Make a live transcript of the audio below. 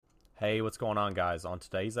Hey, what's going on, guys? On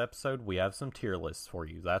today's episode, we have some tier lists for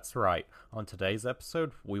you. That's right. On today's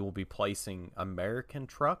episode, we will be placing American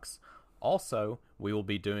trucks. Also, we will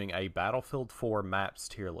be doing a Battlefield 4 maps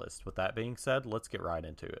tier list. With that being said, let's get right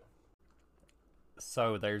into it.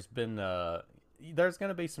 So, there's going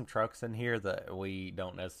to be some trucks in here that we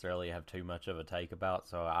don't necessarily have too much of a take about.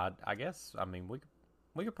 So, I guess,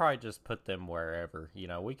 we could probably just put them wherever.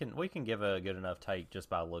 We can give a good enough take just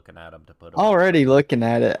by looking at them to put them. Already looking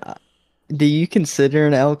at it, do you consider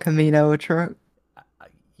an El Camino a truck?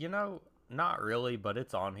 You know, not really, but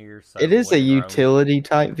it's on here. It So is when a in Rome, utility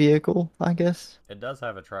type vehicle, I guess. it does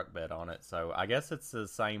have a truck bed on it. So I guess it's the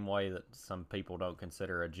same way that some people don't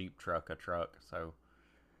consider a Jeep truck a truck. So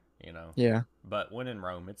you know, Yeah. but when in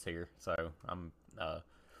Rome, it's here. So I'm.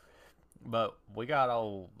 But we got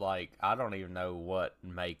all like I don't even know what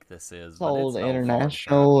make this is, It's but old it's an old farm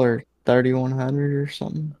truck. International or 3100 or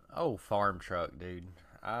something. Oh, farm truck, dude.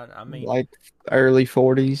 I mean, Like early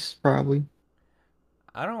 40s, probably.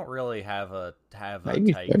 I don't really have a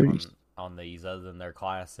Maybe take 30s. on these other than they're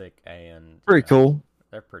classic and Pretty cool.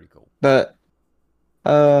 they're pretty cool. But,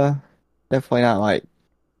 uh, definitely not like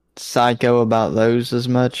psycho about those as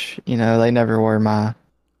much. They never were my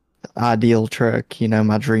ideal truck,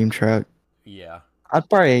 my dream truck. Yeah. I'd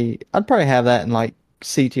probably have that in like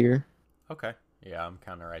C tier. Okay. Yeah, I'm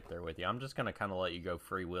kind of right there with you. I'm just gonna kind of let you go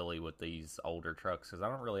free willy with these older trucks because I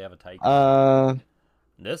don't really have a take on them. Uh,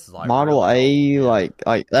 This is like Model really old. A, Yeah,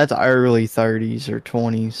 like that's early 30s or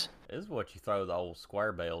 20s. this is what you throw the old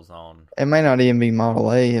square bales on. It may not even be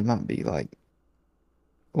Model A. It might be like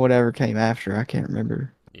whatever came after. I can't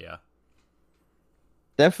remember. Yeah.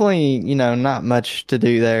 Definitely, not much to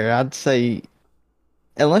do there. I'd say,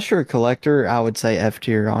 unless you're a collector, I would say F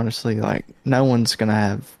tier, honestly. Like, no one's gonna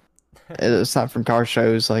have, it's not from car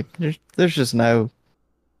shows. Like, there's just no,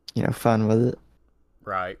 fun with it.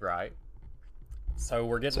 Right. Right. So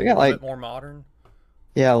we're getting So a we got little like, bit more modern.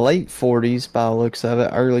 yeah, late 40s by the looks of it,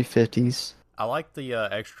 early 50s. I like the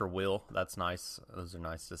extra wheel. That's nice. Those are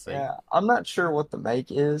nice to see. Yeah, I'm not sure what the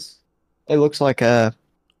make is. It looks like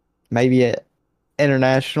maybe a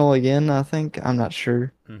international again, I think. I'm not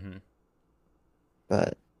sure, Mm-hmm.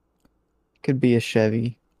 but could be a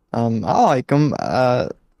Chevy. I like them.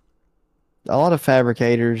 A lot of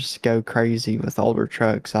fabricators go crazy with older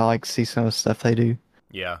trucks. I like to see some of the stuff they do.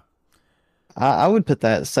 Yeah. I would put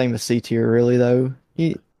that same as C tier, really though.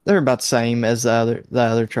 Yeah. They're about the same as the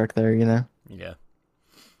other truck there. Yeah.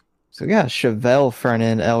 So we got a Chevelle front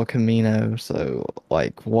end El Camino. So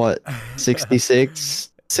like what,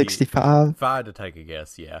 66, You, 65? if I had to take a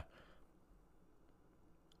guess, yeah.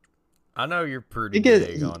 I know you're pretty You get,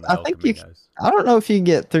 big on I El think you. Caminos. I don't know if you can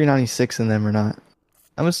get 396 in them or not.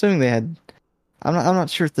 I'm assuming they had. I'm not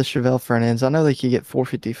sure if the Chevelle front ends. I know they could get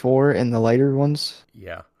 454 in the later ones.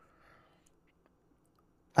 Yeah.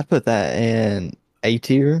 I'd put that in A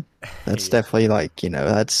tier. That's Yeah. definitely like,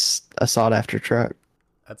 that's a sought after truck.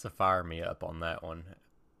 That's a fire me up on that one.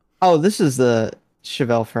 Oh, this is the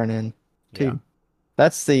Chevelle front end Yeah. too.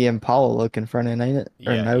 That's the Impala looking front end, ain't it?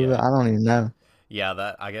 Or Yeah, Nova? yeah. I don't even know. Yeah,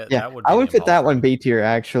 that I get Yeah, that would I be the would put Impala that one front. B tier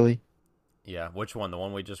actually. Yeah, which one? The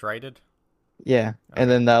one we just rated? Yeah, and Okay.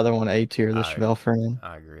 then the other one A tier, the I Chevelle front end.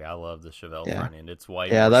 I agree. I love the Chevelle Yeah, front end. It's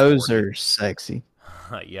way yeah, more those sporty. are sexy.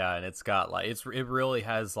 Yeah, and it's got like it really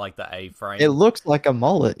has like the A It frame. looks like a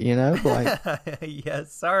mullet, like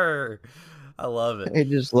Yes, sir. I love it. it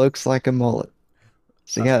just looks like a mullet.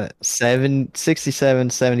 So you Uh, got 67,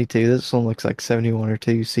 72. This one looks like 71 or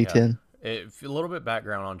 2 yeah. C10. A little bit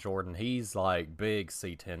background on Jordan. He's like big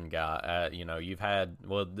C10 guy. You've had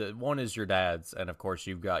the one is your dad's, and of course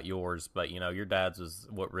you've got yours. But your dad's was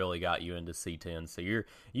what really got you into C10. So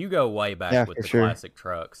you go way back Yeah, with for the sure. classic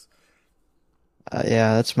trucks.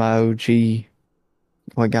 Yeah, that's my OG.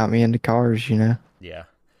 What got me into cars. Yeah,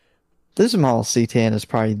 This model C10 is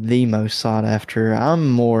probably the most sought after. I'm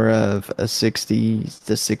more of a 60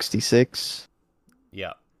 to 66.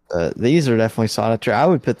 yeah. These are definitely sought after. I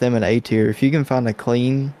would put them in A tier. If you can find a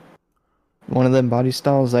clean one of them body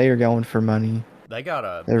styles, they are going for money. They got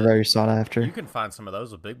They're very sought you after. can find some of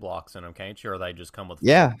those with big blocks in them, can't you? Or they just come with full.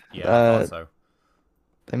 Yeah, Yeah, I thought so.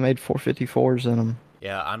 they made 454s in them.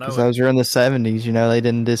 Yeah, I Because know. those were in the 70s, they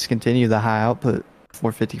didn't discontinue the high output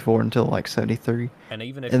 454 until like 73. And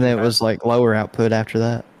even if And you then it had was like lower output after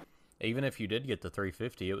that. Even if you did get the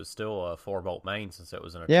 350, it was still a 4-bolt main since it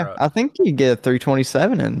was in a Yeah, truck. I think you get a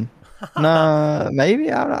 327 and nah,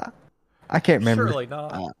 maybe I can't remember. Surely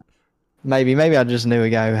not. Maybe I just knew a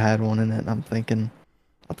guy who had one in it and I'm thinking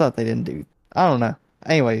I thought they didn't do. I don't know.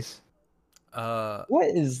 Anyways, Uh, what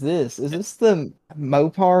is this? Is this the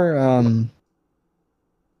Mopar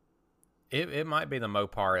It might be the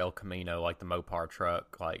Mopar El Camino, like the Mopar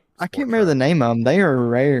truck, like I can't sport remember the truck. name of them. They are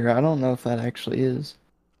rare. I don't know if that actually is.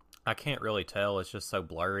 I can't really tell. It's just so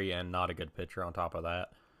blurry and not a good picture on top of that.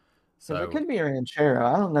 Because it So, could be a Ranchero.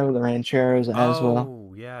 I don't know the Rancheros as well.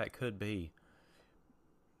 oh yeah, it could be.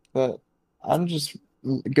 But I'm just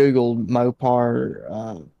Googled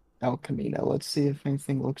Mopar El Camino. Let's see if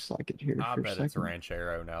anything looks like it here I for a bet it's a second.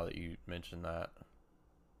 Ranchero now that you mentioned that.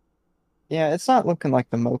 Yeah, it's not looking like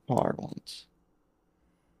the Mopar ones.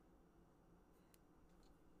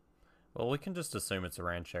 Well, we can just assume it's a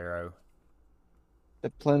Ranchero.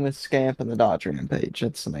 The Plymouth Scamp and the Dodge Rampage.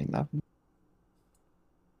 That's the name of them.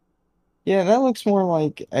 Yeah, that looks more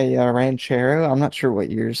like a Ranchero. I'm not sure what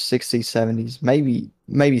years, 60s, 70s, maybe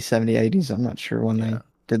 70, 80s. I'm not sure when Yeah. they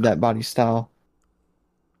did that body style.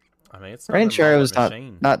 I mean, it's not a Ranchero mullet is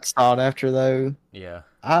machine. not sought after though. Yeah.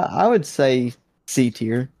 I would say C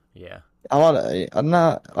tier. Yeah. A lot of I'm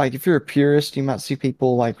not like if you're a purist, you might see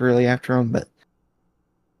people like really after them, but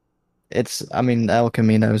it's I mean El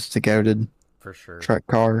Camino's the goated For sure. truck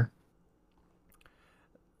car.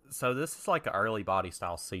 So this is like an early body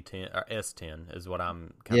style C10 or S10 is what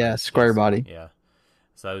I'm kind Yeah, of square guessing. body. Yeah.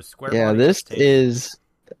 So square Yeah, body S10.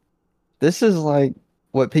 this is like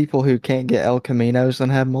what people who can't get El Caminos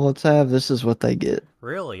and have mullets have. This is what they get.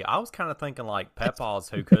 Really, I was kind of thinking like Pepaws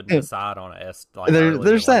who couldn't decide on a S like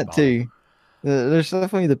early or There's late that model. too. There's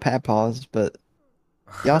definitely the Papaws, but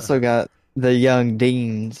you also got the young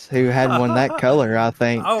Deans who had one that color, I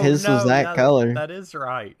think. Oh His was no, that yeah, color. that is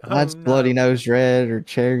right. Oh That's bloody no. nose red or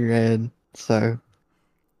cherry red. So,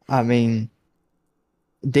 I mean,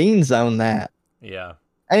 Deans own that. Yeah,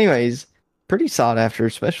 Anyways, pretty sought after,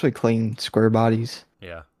 especially clean square bodies.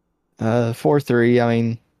 yeah. 4.3, I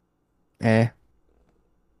mean, eh.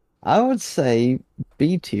 I would say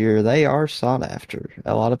B tier, they are sought after.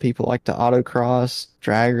 A lot of people like to autocross,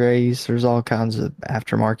 drag race. There's all kinds of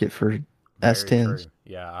aftermarket for Very S10s. true.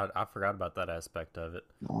 Yeah, I forgot about that aspect of it.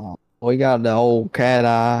 We got the old cat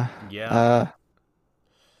eye. Yeah. Uh,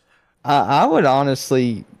 I would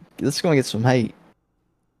honestly, this is going to get some hate.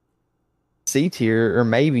 C tier or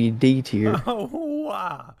maybe D tier. Oh,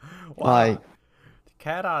 why? Why? Like,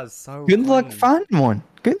 Cat Eye is so good luck clean. finding one.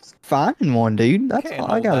 Good luck finding one, dude. That's Can't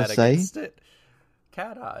all I hold gotta that say. against it.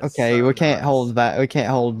 Cat Eye is Okay, so we can't nice. hold that. We can't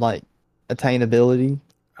hold like attainability.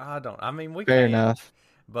 I don't. I mean, we Fair can, enough.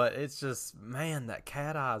 but it's just man, that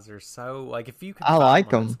cat eyes are so like if you can I find like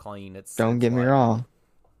one that's them. clean, it's Don't it's get me like wrong.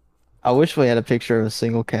 I wish we had a picture of a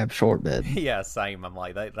single cab short bed. yeah, same. I'm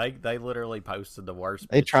like they literally posted the worst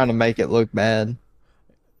They picture. trying to make it look bad.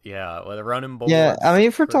 Yeah, with the running Yeah, I boards. mean,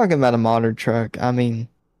 if we're talking about a modern truck, I mean,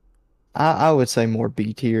 I would say more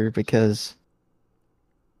B tier because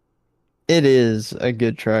it is a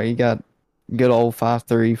good truck. You got good old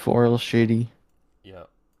 5.3 4L shitty. Yeah,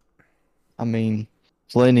 I mean,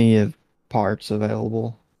 plenty of parts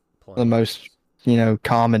available. The plenty. most,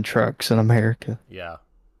 common trucks in America. Yeah,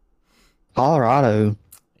 Colorado,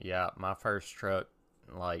 yeah. My first truck,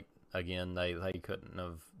 like again, they couldn't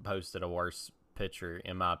have posted a worse picture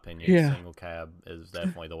in my opinion. yeah. Single cab is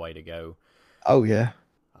definitely the way to go. Oh yeah.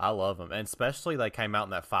 I love them, and especially they came out in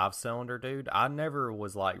that 5 cylinder, dude. I never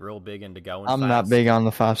was like real big into going I'm not fast. big on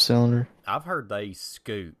the 5 cylinder. I've heard they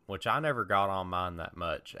scoot, which I never got on mine that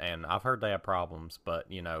much, and I've heard they have problems. But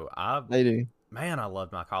They do. man, I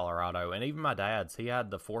loved my Colorado, and even my dad's. He had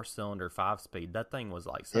the 4 cylinder 5 speed. That thing was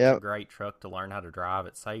like such a Yep. great truck to learn how to drive.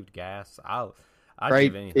 It saved gas. I'd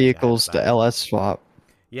give Great anything to have vehicles it to back. LS swap.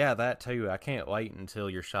 Yeah, that too. I can't wait until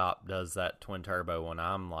your shop does that twin turbo one.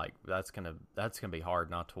 I'm like, that's gonna be hard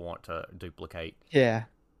not to want to duplicate. Yeah.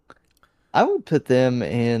 I would put them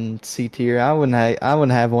in C tier. I wouldn't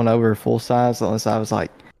have one over full size unless I was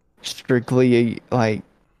like strictly like,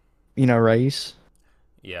 race.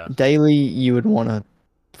 Yeah, Daily you would want a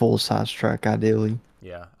full size truck ideally.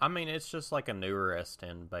 yeah. I mean, it's just like a newer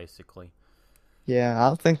S10, basically.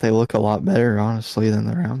 Yeah, I think they look a lot better honestly than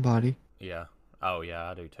the round body. Yeah. Oh yeah,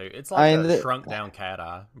 I do too. It's like I mean, a shrunk down cat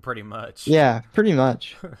eye, pretty much. yeah, pretty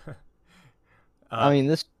much. I uh, mean,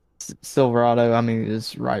 this Silverado, I mean,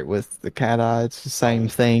 is right with the cat eye. It's the same old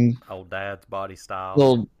thing. old dad's body style.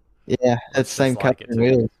 Well, yeah, it's Looks same just color like it and too.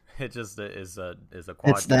 wheels. It just is a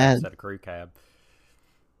quad It's cab that. instead of crew cab.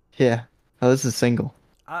 Yeah. Oh, this is single.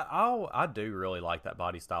 I do really like that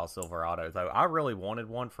body style Silverado though. I really wanted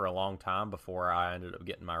one for a long time before I ended up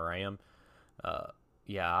getting my Ram. Uh,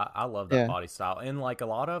 yeah, I love that Yeah. body style, and like a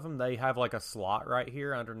lot of them, they have like a slot right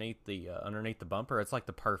here underneath the bumper. It's like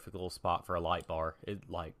the perfect little spot for a light bar. It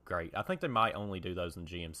like great. I think they might only do those in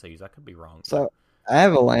GMCs. I could be wrong, but So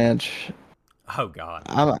Avalanche, oh god,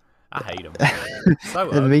 I'm I hate them. So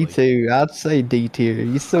And me ugly. too. I'd say D tier.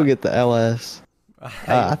 You still get the LS. I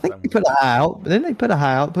hate I them think so they put a much. high out. Didn't they put a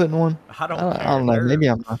high output in one? I I don't don't, I care. don't know. They're Maybe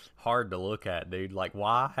I'm not. hard to look at, dude. Like,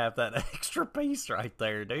 why have that extra piece right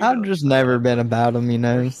there, dude? I've It looks just so never been ugly. about them, you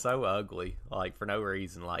They're know. so ugly, like for no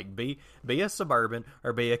reason. Like, be a Suburban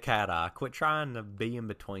or be a Cat Eye. Quit trying to be in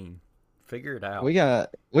between. Figure it out. We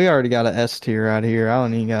already got a S tier right here. I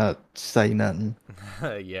don't even got to say nothing.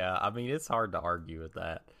 Yeah, I mean it's hard to argue with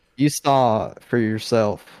that. You saw for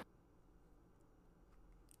yourself.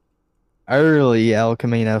 Early El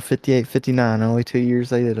Camino, 58, 59. Only 2 years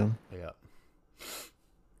they did them. Yeah.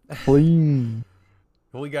 Clean.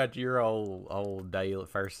 We got your old daily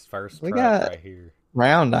first We truck got right here.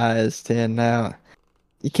 round eye is 10 now.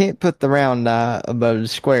 You can't put the round eye above the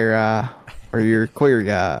square eye or you're a queer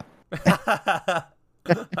guy.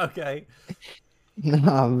 Okay.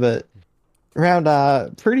 Nah, but round eye,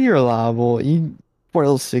 pretty reliable. You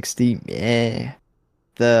 1260, yeah.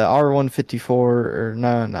 The R154 or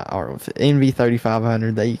no, not R150, NV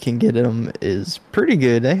 3500 that you can get them is pretty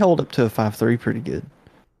good. They hold up to a 5.3 pretty good.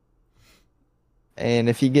 And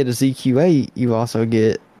if you get a ZQ8, you also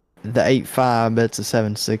get the 8.5, but it's a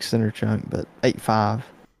 7.6 center chunk, but 8.5.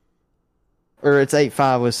 Or it's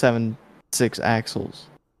 8.5 with 7.6 axles.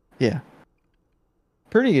 Yeah.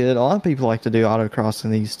 Pretty good. A lot of people like to do autocross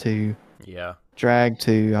in these two. Yeah. Drag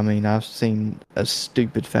too. I mean, I've seen a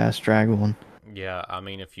stupid fast drag one. Yeah, I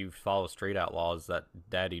mean, if you follow Street Outlaws, that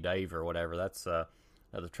Daddy Dave or whatever, that's the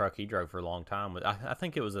truck he drove for a long time. I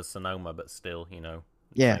think it was a Sonoma, but still,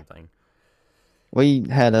 Yeah. same thing. We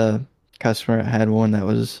had a customer that had one that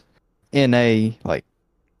was in a like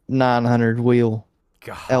 900 wheel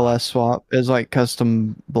God, LS swap. It was like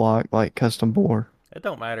custom block, like custom bore. it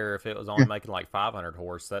don't matter if it was only Yeah. making like 500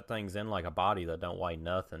 horse. That thing's in like a body that don't weigh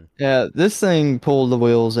nothing. Yeah, this thing pulled the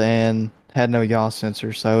wheels and had no yaw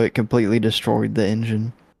sensor, so it completely destroyed the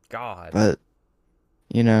engine. God, But,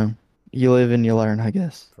 you know, you live and you learn, I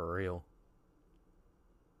guess. for real.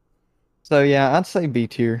 So yeah, I'd say B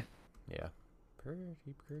tier, Yeah, pretty.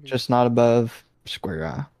 just not above square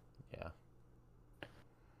eye. Yeah,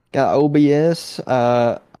 Got OBS.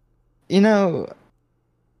 You know,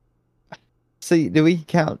 see, do we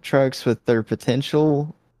count trucks with their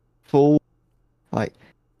potential full? Like,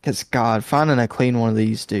 cause God, finding a clean one of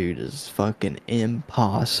these, dude, is fucking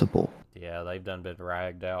impossible. yeah. They've done been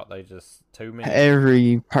ragged out. They just too many.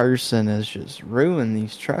 Every person has just ruined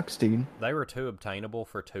these trucks, dude. They were too obtainable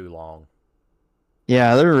for too long.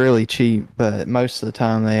 Yeah, they're really cheap, but most of the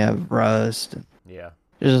time they have rust. Yeah,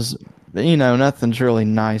 Just, nothing's really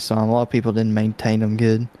nice on 'em. A lot of people didn't maintain them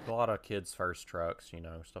good. a lot of kids' first trucks,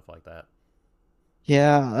 stuff like that.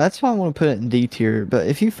 Yeah, that's why I want to put it in D tier. But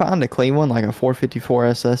if you find a clean one, like a 454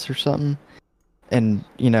 SS or something, and,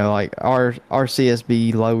 like our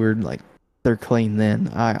CSB lowered, like, they're clean then,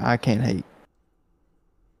 I can't hate.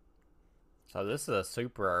 So this is a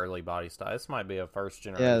super early body style. This might be a first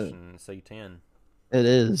Yeah, generation C10. it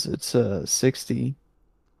is. It's 60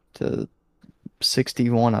 to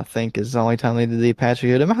 61, I think, is the only time they did the Apache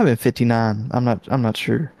hood. It might have been 59. I'm not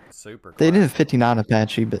sure. Super They did a classic. 59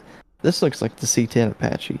 Apache, but this looks like the C10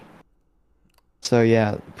 Apache. So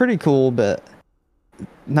yeah, pretty cool, but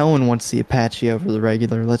no one wants the Apache over the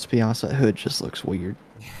regular. Let's be honest, that hood just looks weird.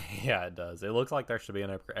 Yeah, it does. It looks like there should be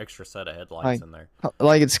an extra set of headlights Like, in there.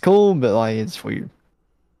 like it's cool, but like it's weird.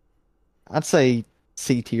 I'd say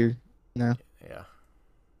C tier. No. Yeah.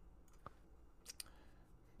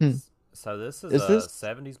 Hmm. So this is Is a this?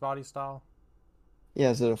 70s body style?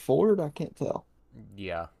 Yeah, is it a Ford? I can't tell.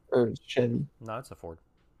 Yeah. Or it's Chevy. No, it's a Ford.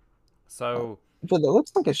 Oh, So but it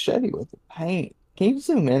looks like a Chevy with the paint. Can you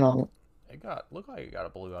zoom in on it? look like it got a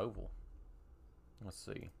blue oval. Let's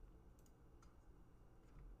see.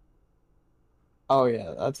 Oh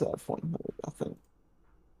yeah, that's that F-100, I think.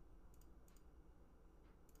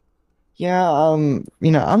 Yeah, I'm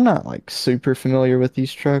not like super familiar with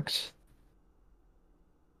these trucks,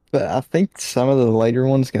 but I think some of the later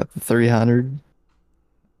ones got the 300,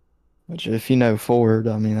 which if you know Ford,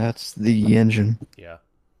 I mean that's the engine. Yeah.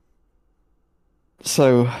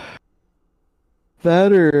 So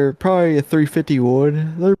that or probably a 350 wood.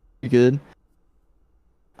 They're pretty good.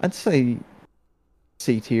 I'd say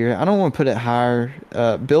C tier. I don't want to put it higher.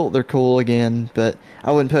 Built, they're cool again, but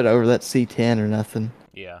I wouldn't put it over that C10 or nothing.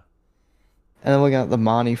 Yeah. And then we got the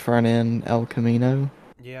Monty front end El Camino.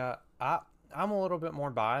 Yeah. I'm a little bit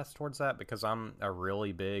more biased towards that because I'm a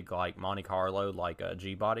really big like Monte Carlo like a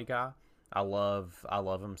G body guy. I love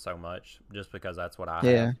him so much just because that's what I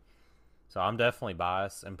Yeah. have. So I'm definitely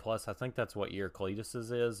biased, and plus I think that's what year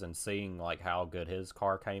Cletus's is, and seeing like how good his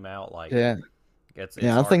car came out, like Yeah. it's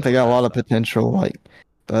Yeah, I hard think to they got a pass lot of that. potential, like,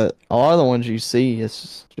 but a lot of the ones you see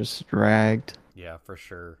is just dragged. Yeah, for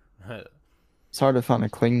sure. It's hard to find a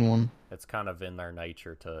clean one. It's kind of in their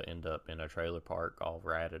nature to end up in a trailer park all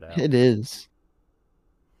ratted out. It is.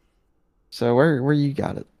 So where you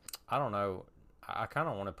got it? I don't know. I kind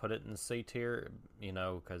of want to put it in C tier,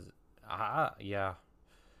 because yeah,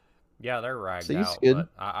 they're ragged C's out, good.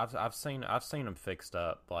 but I've seen them fixed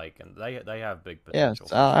up, like, and they have big Yes, potential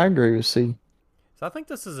for I sure. agree with C. So I think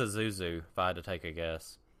this is a Zuzu, if I had to take a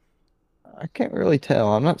guess. I can't really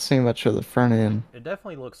tell. I'm not seeing much of the front end. It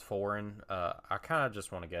definitely looks foreign. I kind of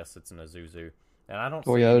just want to guess it's an Isuzu, and I don't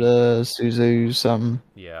see any. Toyota, Suzu, something.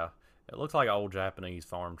 Yeah, it looks like an old Japanese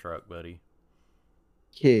farm truck, buddy.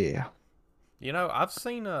 Yeah, I've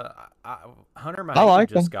seen Hunter I Mahady like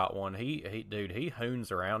just them. got one. Dude, he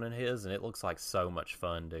hoons around in his, and it looks like so much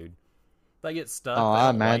fun, dude. They get stuck, Oh, they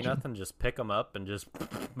I don't weigh imagine. nothing, just pick them up and just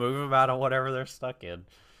move them out of whatever they're stuck in.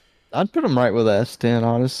 I'd put them right with the S10,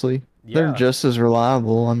 honestly. They're Yeah, just as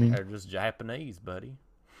reliable. I mean, they're just Japanese, buddy.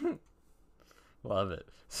 Love it.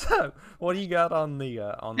 So, what do you got on the?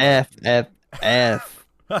 F, F, F.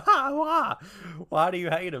 Why? Why do you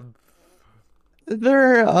hate them?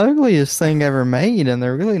 They're ugliest thing ever made, and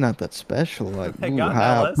they're really not that special. Like, They ooh, got an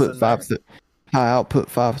LS in there. high output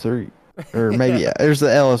 5.3, or maybe yeah, there's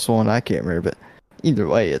the LS one. I can't remember, but either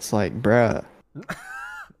way, it's like, bruh,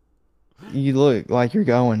 you look like you're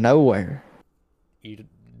going nowhere. You,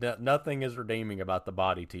 nothing is redeeming about the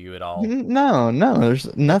body to you at all. No, no,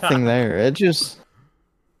 there's nothing there. It just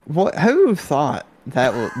what? Who thought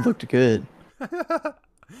that looked good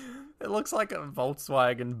It looks like a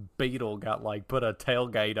Volkswagen Beetle got like put a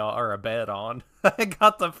tailgate on or a bed on. It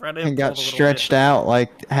got the front end and got pulled a little bit. stretched out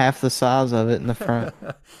like half the size of it in the front?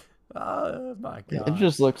 Oh my It god.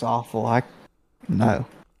 just looks awful. I no.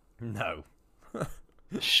 No.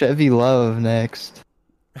 Chevy Love next.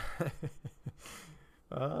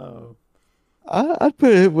 Oh. I'd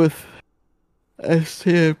put it with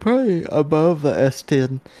S10, probably above the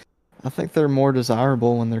S10. I think they're more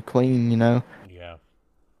desirable when they're clean. Yeah.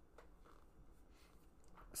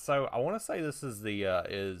 So I want to say this is the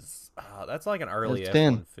is that's like an early F S10.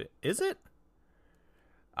 150. Is it?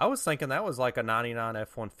 I was thinking that was like a 99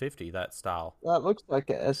 F 150 that style. That looks like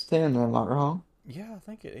a S10, am I wrong? Yeah, I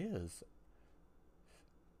think it is.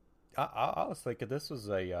 I was thinking this was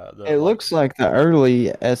a the It like looks like the early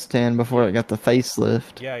S10 before it got the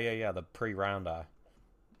facelift. yeah the pre round eye.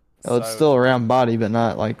 Oh, it's So still a round body, but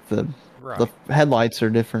not like the right headlights are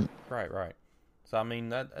different. right. So I mean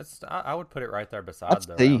that's I would put it right there beside That's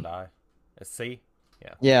the round C. eye. A C.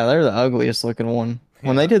 Yeah Yeah, they're the ugliest looking one.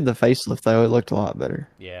 When they yeah did the facelift, though, it looked a lot better.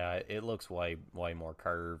 yeah. It looks way more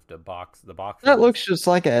curved. The box That is looks just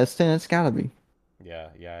like a S10. It's gotta be. yeah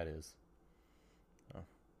it is. Oh.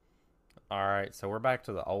 All right, so we're back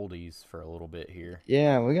to the oldies for a little bit here.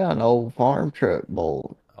 Yeah, we got an old farm truck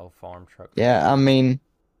bowl. Oh, farm truck Yeah, I bowl. mean,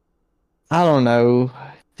 I don't know.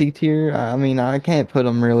 C tier. I mean, I can't put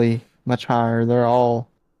them really much higher. They're all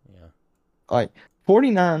Yeah. like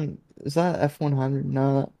 49. Is that F100?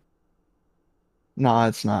 No, no,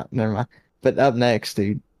 it's not. Never mind. But up next,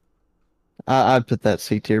 dude, I'd put that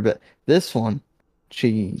C tier. But this one,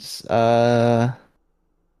 jeez,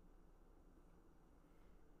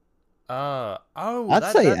 Oh,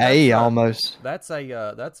 I'd say A almost. that's a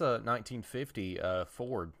 1950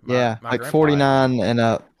 Ford. My Yeah, my like grandpa had one. 49 and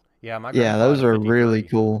up. Yeah, my Yeah, grandpa had those a are really 53.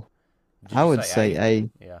 cool. Did I you would say say A? A.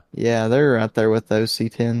 Yeah. Yeah, they're out there with those My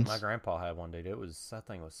C10s. grandpa had one, dude. That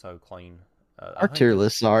thing was so clean. I Our think tier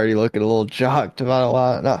list's already looking a little jocked about a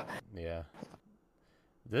lot. No. yeah.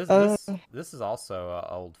 This Uh, this this is also a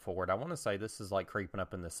old Ford. I want to say this is like creeping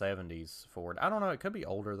up in the 70s Ford. I don't know. It could be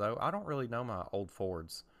older though. I don't really know my old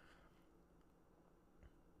Fords.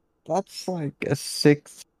 that's like a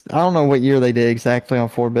six. I don't know what year they did exactly on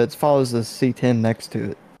Ford, but it follows the C10 next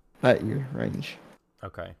to it. That year range.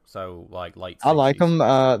 Okay, so like late I like 60s.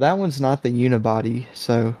 them. That one's not the unibody,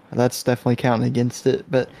 so that's definitely counting against it.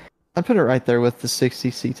 But I put it right there with the 60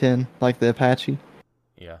 C10, like the Apache.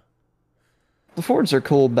 Yeah. The Fords are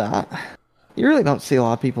cool, but you really don't see a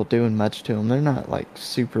lot of people doing much to them. They're not like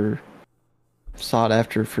super sought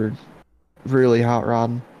after for really hot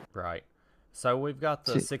rodding. Right. So we've got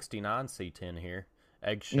the See, 69 C10 here.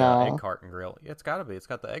 Egg no, carton grill. It's got to be. It's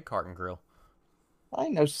got the egg carton grill. I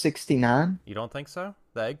ain't no 69. You don't think so?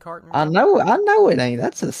 The egg carton I grill? know, I know it ain't.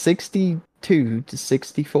 That's a 62 to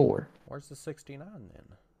 64. Where's the 69 then?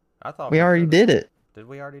 I thought We we already did it. did it. Did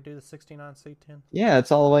we already do the 69 C10? Yeah,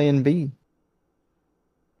 it's all the way in B.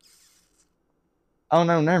 Oh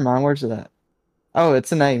no, never mind. Where's it at? Oh,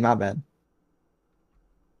 it's an A. My bad.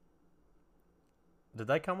 Did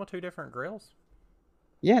they come with two different grills?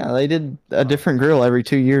 Yeah, they did a Oh, different grill every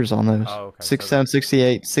 2 years on those. oh, okay. So 67,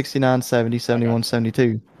 68, 69, 70, I 71, got you.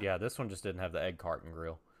 72. Yeah, this one just didn't have the egg carton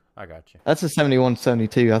grill. I got you. That's a 71,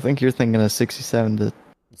 72. I think you're thinking of 67 to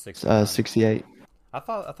 69. 68. I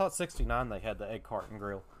thought 69 they had the egg carton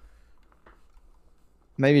grill.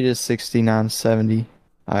 Maybe just 69, 70.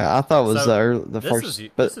 I thought it was So the this is first,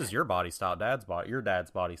 but this is your body style, your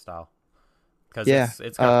dad's body style, because yeah,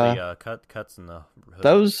 it's got the cuts in the hood.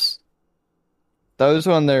 those those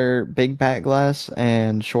on their big pack glass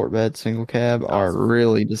and short bed single cab I are was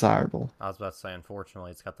really desirable. I was about to say,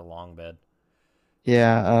 unfortunately, it's got the long bed.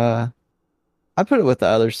 Yeah, I put it with the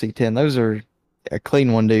other C10. Those are a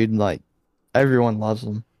clean one, dude. Like everyone loves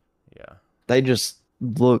them. Yeah, They just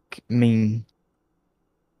look mean.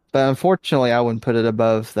 But unfortunately, I wouldn't put it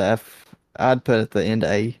above the F. I'd put it at the end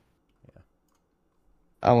A. yeah.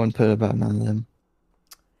 I wouldn't put it above none of them.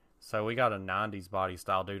 So we got a '90s body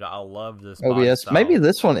style, dude. I love this body OBS. Maybe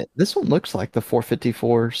style. this one looks like the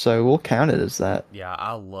 454, so we'll count it as that. Yeah,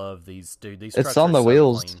 I love these, dude. These It's trucks on are the so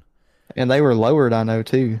wheels, clean. and they were lowered, I know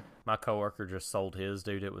too. My coworker just sold his,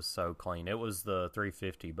 dude. It was so clean. It was the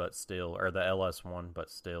 350, but still, or the LS1, but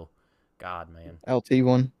still. God, man. LT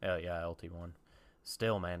one. Yeah, LT1.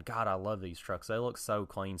 Still, man. God, I love these trucks. They look so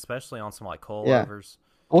clean, especially on some like Yeah, coilovers.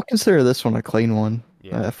 we'll consider this one a clean one,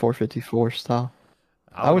 Yeah, 454 style.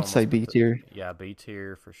 I I would would say almost put B tier. yeah, B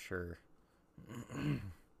tier for sure.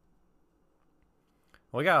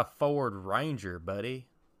 We got a Ford Ranger, buddy.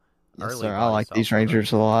 Yes, Early sir. I body like style these Ford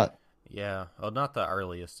Rangers a Ranger. lot. Yeah, well, not the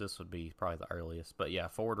earliest. This would be probably the earliest, but yeah,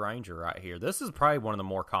 Ford Ranger right here. This is probably one of the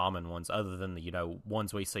more common ones, other than the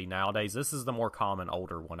ones we see nowadays. This is the more common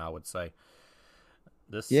older one, I would say.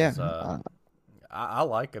 This Yeah, is I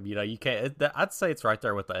like them. You can't. I'd say it's right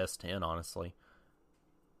there with the S10, honestly.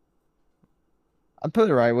 I'd put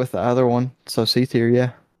it right with the other one. So C tier,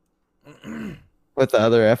 yeah, with the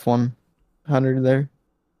other F100 there.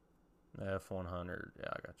 F100. Yeah,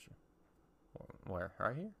 I got you. Where?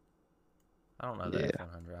 Right here? I don't know the Yeah.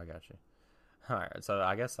 F100. I got you. All right, so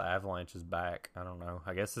I guess the Avalanche is back. I don't know.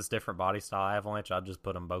 I guess it's different body style Avalanche. I'll just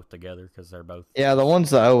put them both together because they're both. Yeah, the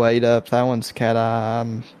one's the '08 up. That one's cat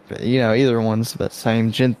eye. Either one's but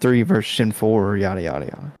same. Gen 3 versus Gen 4, yada, yada,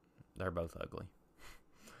 yada. They're both ugly.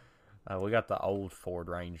 We got the old Ford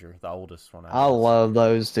Ranger, the oldest one out I of this. love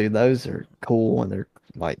those, dude. Those are cool when they're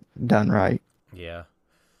like done right. Yeah,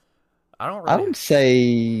 I don't I really would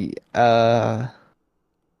say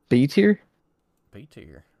B tier. B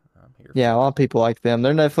tier. I'm here Yeah, a for lot it. of people like them.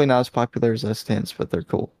 They're definitely not as popular as S10s, but they're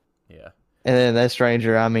cool. Yeah, And then S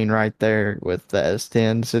Ranger, I mean, right there with the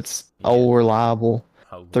S10s, it's yeah. old, reliable.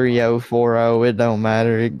 Oh, 30, reliable. 40, it don't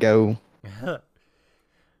matter. It go.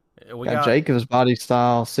 We Got got. Jacobs body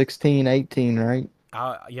style 16, 18, right?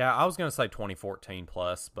 Yeah, I was gonna say 2014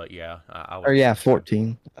 plus, but yeah, I Or would yeah, say so.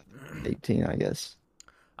 14, 18, I guess.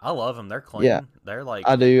 I love them. They're Yeah, clean. They're like,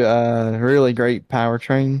 I do. Really great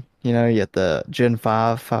powertrain. You get the Gen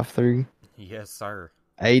 5, 5.3, yes, sir.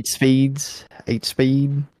 8 speeds, 8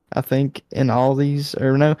 speed, I think, in all these.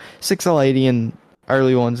 Or no, 6L80 in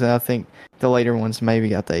early ones, and I think the later ones maybe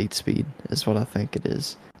got the 8 speed, is what I think it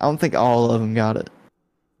is. I don't think all of them got it.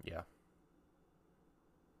 Yeah,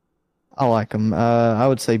 I like them. I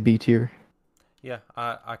would say B tier. yeah.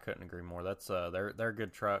 I couldn't agree more. That's they're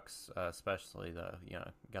good trucks, especially the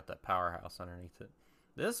got that powerhouse underneath it.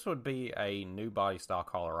 This would be a new body style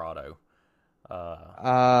Colorado.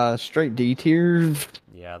 Straight D tier.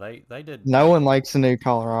 Yeah, they did. No one likes the new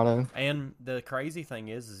Colorado. And the crazy thing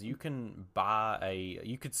is you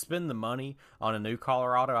you could spend the money on a new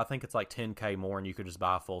Colorado. I think it's like 10K more, and you could just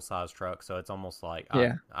buy a full size truck. So it's almost like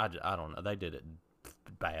Yeah. I don't know. They did it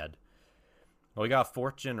bad. Well, we got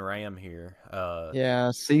fourth gen Ram here.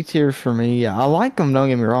 Yeah, C tier for me. Yeah, I like them. Don't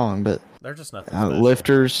get me wrong, but They're just nothing special.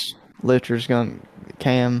 lifters going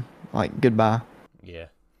cam like goodbye Yeah.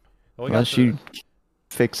 Well, we got unless you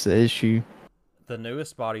fix the issue. the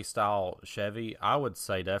newest body style Chevy. I would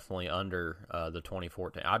say definitely under the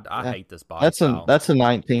 2014. I Yeah, hate this body style. that's a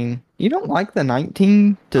 19. You don't like the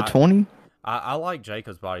 19 to I, 20? I like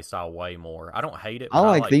Jacob's body style way more. I don't hate it, I but I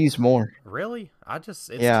like like. these more. Really? It's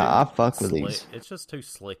Yeah, too I fuck with slick. these. It's just too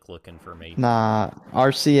slick looking for me. Nah,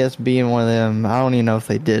 RCS being one of them. I don't even know if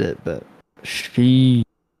they did it, but she.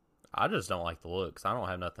 I just don't like the looks. I don't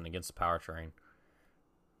have nothing against the powertrain.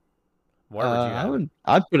 Where would you have it?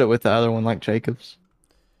 I'd put it with the other one, like Jacobs.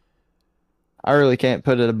 I really can't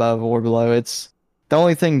put it above or below. It's the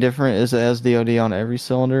only thing different is it has DoD on every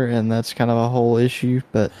cylinder, and that's kind of a whole issue.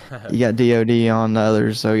 But you got DoD on the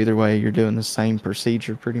others, so either way, you're doing the same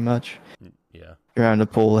procedure pretty much. Yeah. You're having to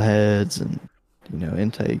pull the heads and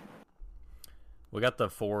intake. We got the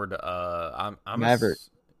Ford. Maverick.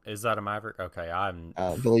 Is that a Maverick? Okay, I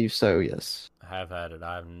believe so. Yes. have had it.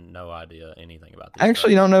 I have no idea anything about I these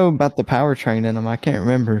actually trucks. don't know about the powertrain in them. I can't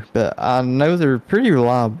remember, but I know they're pretty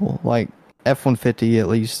reliable. Like F-150 at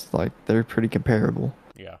least, like they're pretty comparable.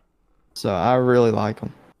 Yeah. So I really like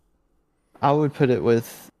them. I would put it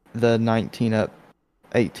with the 19 up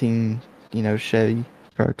 18, Chevy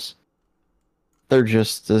trucks. They're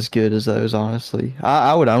just as good as those, honestly.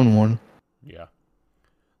 I would own one. Yeah.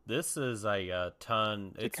 This is a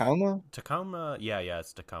ton. It's Tacoma? Tacoma. Yeah, yeah,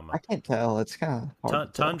 it's Tacoma. I can't tell. It's kind of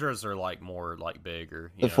hard to tell. Tundras are like more like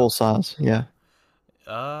bigger, The full size, yeah.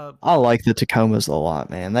 Uh, I like the Tacomas a lot,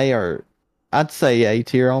 man. They are, I'd say A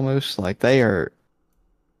tier almost. Like they are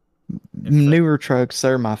if they, newer trucks.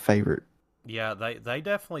 They're my favorite. yeah, they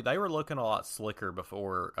definitely they were looking a lot slicker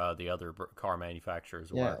before the other car manufacturers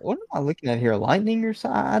Yeah. were. What am I looking at here? A Lightning or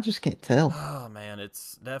something? I just can't tell. Oh man,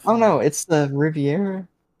 it's Oh definitely. no, it's the Riviera truck.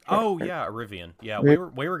 Oh yeah, a Rivian. Yeah, Ri-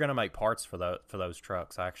 we were gonna make parts for those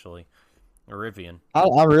trucks actually. A Rivian.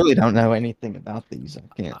 I really don't know anything about these.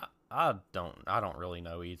 I can't. I don't really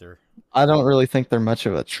know either. I don't really think they're much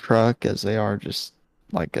of a truck as they are just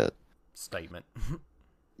like a. Statement.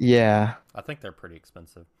 Yeah, I think they're pretty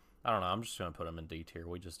expensive. I don't know. I'm just gonna put them in D tier.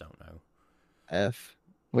 We just don't F.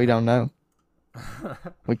 We don't know. know.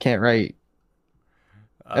 We can't rate.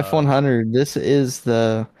 uh, F100. This is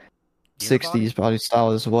the Unibody. 60s body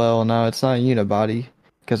style as well. No, it's not a unibody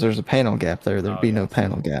because there's a panel gap there. There'd Oh be yeah, no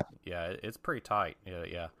panel gap. yeah. It's pretty tight. Yeah,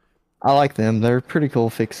 yeah. I like them. They're pretty cool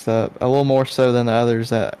fixed up. A little more so than the others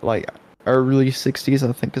that like early 60s,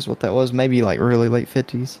 I think is what that was. Maybe like really late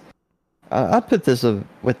 50s. I'd put this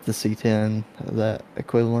with the C10, that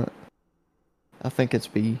equivalent. I think it's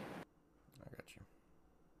B. I got you.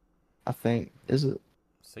 I think is it?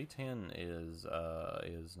 C10 is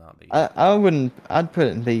not B. I wouldn't. I'd put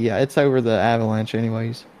it in B. Yeah, it's over the Avalanche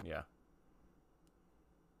anyways. Yeah.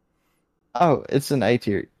 Oh, it's an A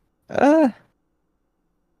tier. Uh,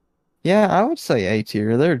 yeah, I would say A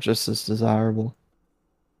tier. They're just as desirable.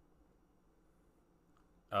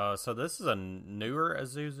 So this is a newer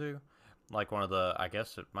Isuzu, like one of the. I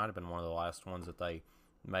guess it might have been one of the last ones that they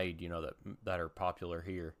made. That are popular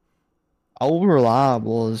here. Old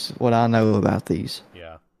reliable is what I know about these.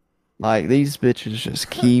 Yeah. Like these bitches just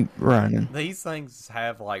keep running. These things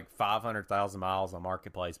have like 500,000 miles on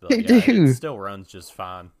marketplace, but They yeah, it do. still runs just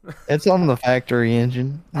fine. It's on the factory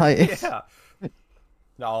engine. Like Yeah.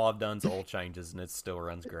 All I've done is oil changes, and it still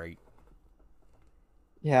runs great.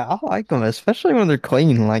 yeah, I like them, especially when they're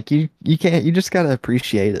clean. Like you can't. You just gotta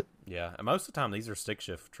appreciate it. Yeah, and most of the time these are stick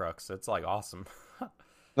shift trucks. It's like awesome.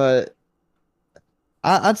 But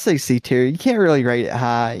I'd say C tier. You can't really rate it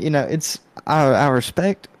high. It's I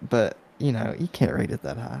respect, but you can't rate it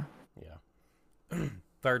that high. Yeah.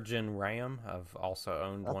 Third gen Ram. I've also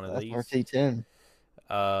owned That's one of these. SRT10.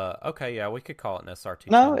 Okay, yeah, we could call it an No,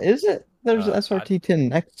 SRT10. is it? There's an I SRT10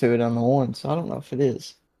 next to it on the one, so I don't know if it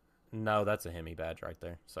is. No, that's a Hemi badge right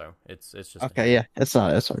there. So it's just a Okay, Hemi. yeah, it's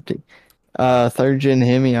not SRT. Uh, Third gen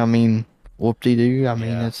Hemi. I mean, whoop-de-doo. I mean,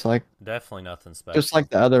 yeah, it's like definitely nothing just like special.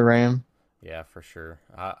 the other Ram. Yeah, for sure.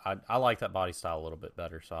 I like that body style a little bit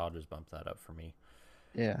better, so I'll just bump that up for me.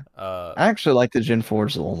 Yeah. Uh, I actually like the Gen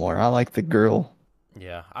 4s a little more. I like the grill.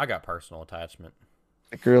 yeah, I got personal attachment.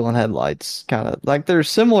 The grill and headlights kind of like they're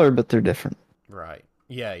similar, but they're different. Right.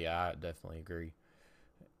 Yeah, yeah, I definitely agree.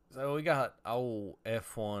 So we got old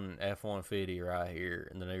F1 F150 right here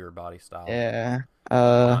in the newer body style. Yeah.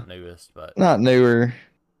 Well, not newest, but Not newer.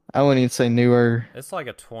 I wouldn't even say newer. it's like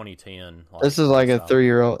a 2010 This like is body like a style.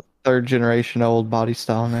 3-year-old, third generation old body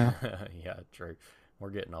style now. Yeah, true. We're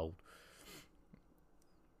getting old.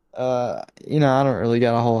 I don't really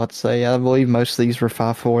got a whole lot to say. I believe most of these were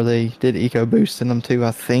 5.4. They did EcoBoost in them too,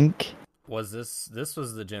 I think. Was this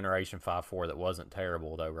was the generation 5.4 that wasn't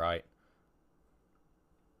terrible though, right?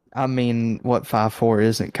 I mean, what 5.4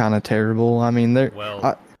 isn't kind of terrible. I mean, Well,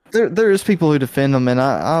 I, there is people who defend them, and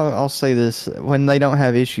I'll say this: when they don't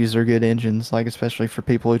have issues, they're good engines. Like especially for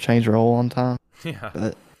people who change their oil on time. yeah,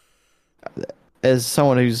 But as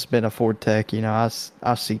someone who's been a Ford tech, I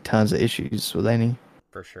see tons of issues with any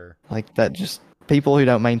for sure. like that. Just people who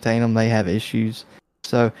don't maintain them, they have issues.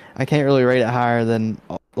 So I can't really rate it higher than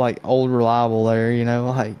like old reliable there.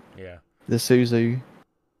 Like Yeah. the Suzu.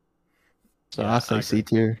 So I Yeah, I say C agree.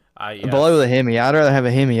 tier. Below Yes. the Hemi, I'd rather have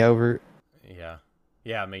a Hemi over it. Yeah.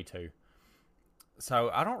 Yeah, me too. So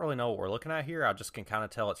I don't really know what we're looking at here. I just can kind of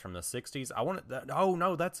tell it's from the 60s. I want that. Oh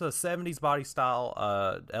no, that's a 70s body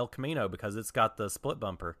style El Camino because it's got the split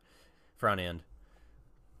bumper front end.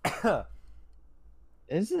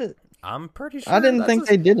 Is it? I'm pretty I sure didn't that's think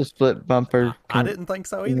they did a split bumper. I didn't think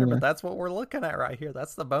so either, but Yeah. that's what we're looking at right here.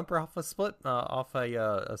 That's the bumper off a split off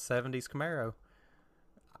a 70s Camaro.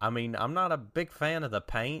 I mean, I'm not a big fan of the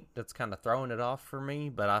paint. That's kind of throwing it off for me,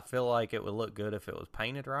 but I feel like it would look good if it was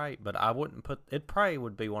painted right. But I wouldn't put it. Probably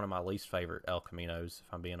would be one of my least favorite El Caminos,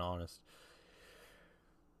 if I'm being honest.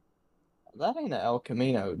 That ain't an El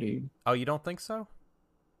Camino, dude. Oh, you don't think so?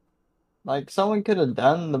 Like someone could have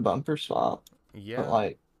done the bumper swap, but Yeah.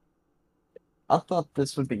 like I thought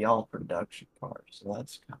this would be all production cars, so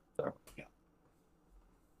that's kind of throwing me off.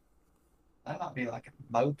 That might be like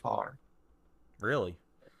a Mopar. Really?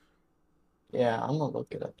 Yeah, I'm gonna look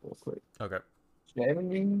it up real quick. Okay.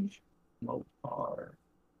 Chevy Mopar.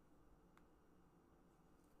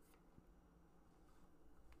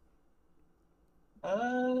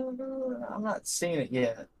 I'm not seeing it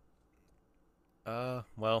yet.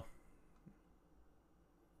 Well,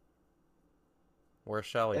 where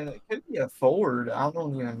shall we? And it could be a Ford. I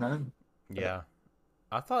don't even know. But Yeah.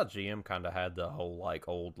 I thought GM kind of had the whole like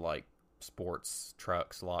old like sports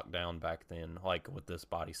trucks locked down back then, like with this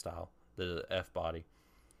body style, the F body.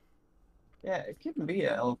 yeah, it could be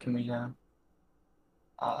a El Camino.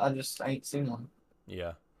 I just ain't seen one.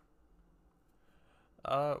 Yeah.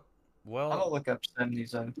 Uh, I'm gonna well, look up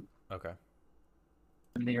 70s okay.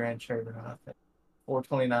 70 Ranchero, I think.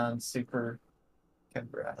 429 Super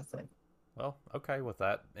Cobra, I think. Well, okay. With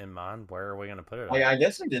that in mind, where are we gonna put it Like, at? I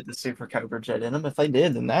guess they did the Super Cobra jet in them. If they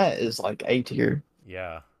did, then that is like A tier.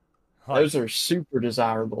 Yeah. Those Like, are super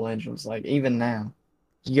desirable engines. Like even now,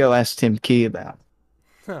 you go ask Tim Key about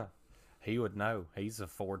he would know. He's a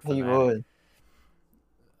Ford it. He fanatic. would.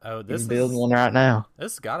 Oh, He's building one right now.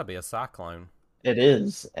 this got to be a Cyclone. It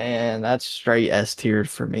is, and that's straight S tier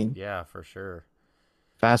for me. Yeah, for sure.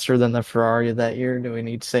 Faster than the Ferrari of that year. Do we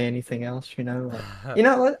need to say anything else? You know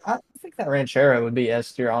what? I think that Ranchero would be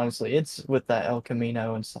S tier. Honestly, it's with that El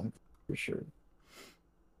Camino and something for sure.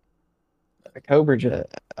 A Cobra Jet.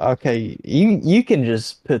 Okay, you can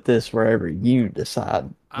just put this wherever you decide.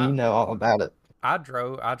 I You know all about it. I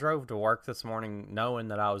drove to work this morning knowing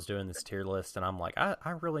that I was doing this tier list, and I'm like, I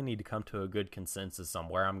really need to come to a good consensus on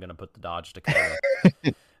where I'm going to put the Dodge Dakota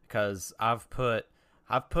because I've put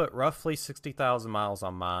roughly 60,000 miles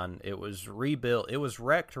on mine. It was rebuilt. It was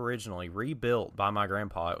wrecked originally, rebuilt by my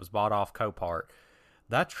grandpa. It was bought off Copart.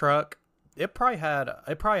 That truck, it probably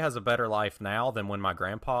has a better life now than when my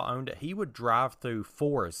grandpa owned it. He would drive through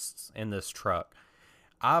forests in this truck.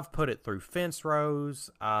 I've put it through fence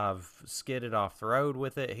rows. I've skidded off the road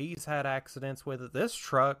with it. He's had accidents with it. This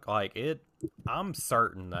truck, like it, I'm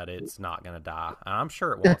certain that it's not going to die. And I'm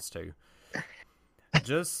sure it wants to.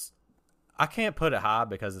 Just, I can't put it high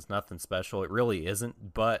because it's nothing special. It really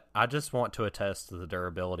isn't. But I just want to attest to the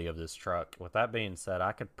durability of this truck. With that being said,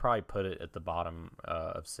 I could probably put it at the bottom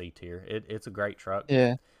of C tier. It's a great truck.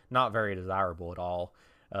 Yeah. Not very desirable at all.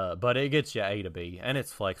 But it gets you A to B, and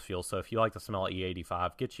it's flex fuel. So if you like the smell of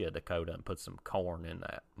E85, get you a Dakota and put some corn in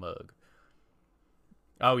that mug.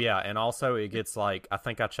 Oh yeah, and also it gets like I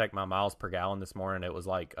think I checked my miles per gallon this morning. It was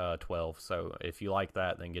like 12. So if you like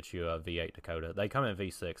that, then get you a V8 Dakota. They come in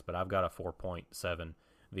V6, but I've got a 4.7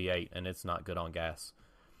 V8, and it's not good on gas.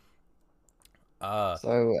 Uh,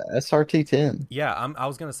 So SRT10. Yeah, I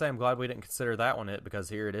was gonna say I'm glad we didn't consider that one it because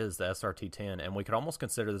here it is, the SRT10, and we could almost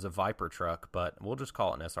consider this a Viper truck, but we'll just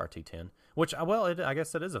call it an SRT10. Which, well, I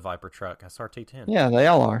guess it is a Viper truck, SRT10. Yeah, they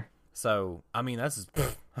all are. So, I mean, that's,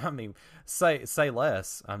 I mean, say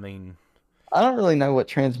less. I mean, I don't really know what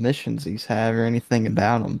transmissions these have or anything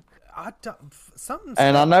about them. I don't, something's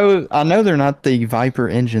And tell, I know they're not the Viper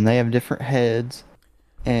engine. They have different heads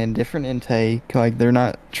and different intake. Like they're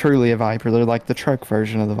not truly a Viper. They're like the truck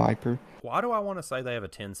version of the Viper. why do I want to say they have a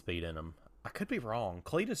 10 speed in them? I could be wrong.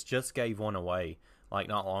 Cletus just gave one away like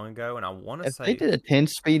not long ago, and I want to If they say did a 10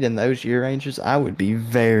 speed in those year ranges, I would be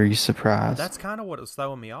very surprised. that's kind of what was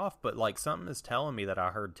throwing me off, but like something is telling me that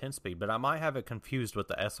I heard 10 speed, but I might have it confused with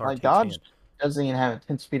the Like SRT10. Dodge doesn't even have a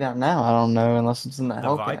 10 speed out now. I don't know unless it's in the The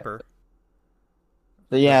Hellcat. Viper,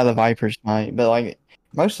 But the yeah, the Vipers might. But like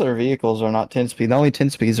most of their vehicles are not 10 speed. The only 10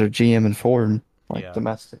 speeds are GM and Ford, like yeah,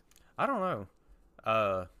 domestic. I don't know.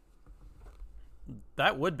 Uh,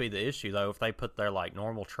 that would be the issue though if they put their like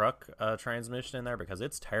normal truck transmission in there because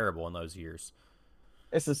it's terrible in those years.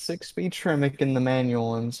 It's a 6 speed Tremec in the manual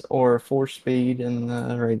ones or a 4 speed in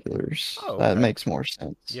the regulars. Oh, That okay, makes more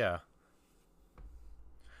sense. yeah,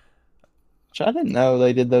 Which I didn't know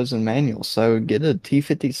they did those in manual. So get a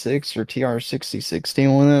T56 or TR6060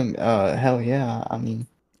 on them. Hell yeah. I mean,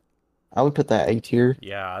 I would put that A tier.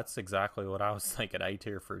 yeah, that's exactly what I was thinking. A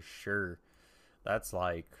tier for sure. That's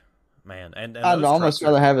like man, and I'd those almost trucks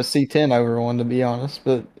are rather have a C10 over one, to be honest.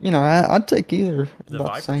 But I'd take either. the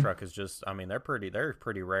About the Viper same. truck is just. I mean, they're pretty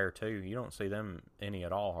rare too. You don't see them any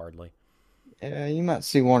at all hardly. Yeah, you might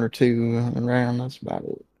see one or two around. That's about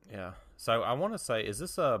it. Yeah. So I want to say, is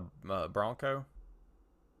this a Bronco?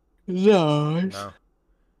 Nice. No,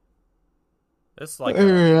 it's like a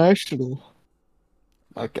International.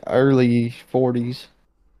 Like okay. early 40s.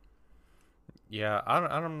 Yeah,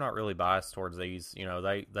 I'm not really biased towards these. You know,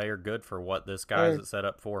 they are good for what this guy's They're it set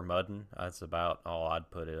up for, mudding. That's about all I'd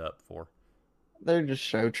put it up for. they're just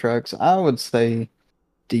show trucks. I would say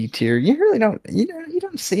D tier. You really don't you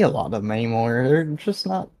don't see a lot of them anymore. They're just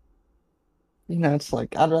not it's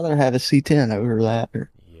like I'd rather have a C10 over that or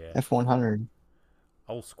Yeah. F100.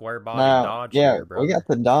 Old square body Now, Dodge yeah, here, we got brother.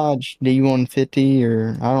 the Dodge D150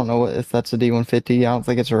 or I don't know if that's a D150. I don't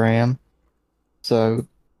think it's a Ram. So,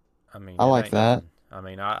 I mean, I it like ain't that. nothing. I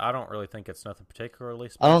mean, I don't really think it's nothing particularly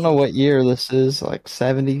I don't know special. what year this is, like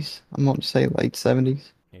 70s. I'm going to say late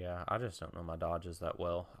 70s. Yeah, I just don't know my Dodges that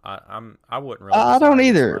well. I wouldn't really I don't desire this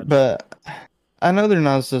either, much. but I know they're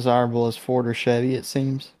not as desirable as Ford or Chevy, it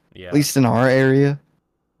seems. At Yeah, least in our area.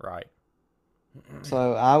 right.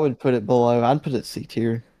 So I would put it below. I'd put it C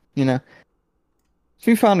tier. You know, if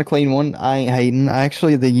you find a clean one, I ain't hating.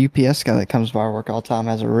 Actually, the UPS guy that comes by our work all the time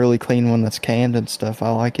has a really clean one that's canned and stuff. I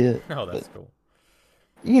like it. Oh, But, that's cool.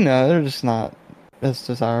 they're just not as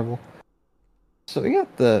desirable. So we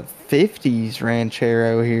got the 50s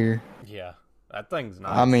Ranchero here. Yeah, that thing's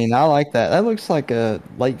I nice. mean, I like that. That looks like a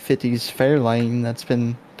late 50s Fairlane that's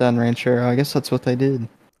been done Ranchero. I guess that's what they did.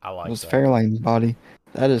 I It like was that. Fairlane body.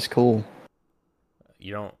 That is cool.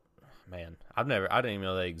 You don't, man. I didn't even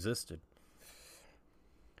know they existed.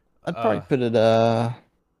 I'd probably Uh, put it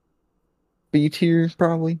B tier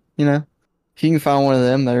probably, If you can find one of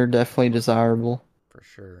them, they're definitely desirable. for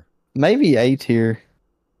sure. Maybe A tier.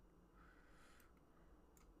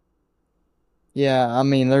 Yeah, I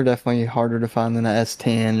mean they're definitely harder to find than a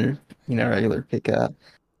S10 or Yeah. regular pickup.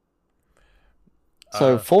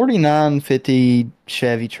 So Uh, 4950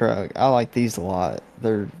 Chevy truck. I like these a lot.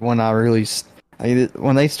 They're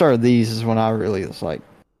when they started these is when I really was like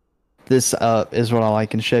this up is what I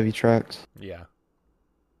like in Chevy trucks. yeah.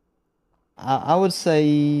 I would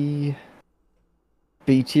say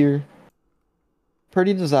B tier.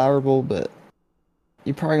 Pretty desirable, but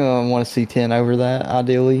you probably gonna want to see 10 over that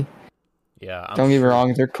ideally. Yeah, I'm Don't get me sure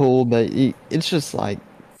wrong, they're cool, but it's just like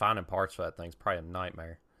finding parts for that thing's probably a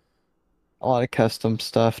nightmare. a lot of custom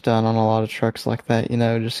stuff done on a lot of trucks like that,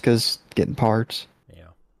 just because getting parts.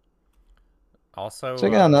 Yeah. So Also, I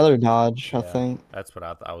got another Dodge, I yeah, think. that's what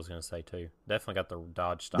I was gonna say too. Definitely got the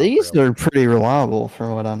Dodge style These grill. are pretty reliable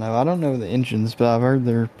from what I know. I don't know the engines, but I've heard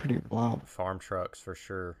they're pretty reliable. Farm trucks for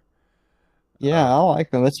sure. Yeah, Uh, I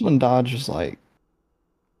like them. That's when Dodge is like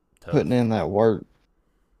putting tough. in that work.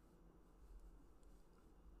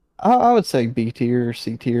 I would say B tier or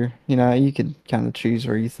C tier. You could kind of choose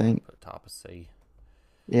where you think. Put top of C.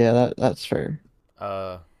 Yeah, that's fair.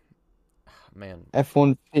 Uh, man,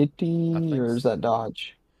 I F-150 think or is that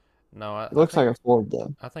Dodge? no, It looks like a Ford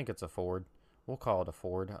though. I think it's a Ford. We'll call it a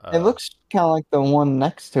Ford. It looks kind of like the one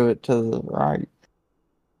next to it to the right.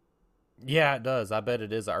 Yeah, it does. I bet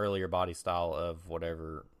it is an earlier body style of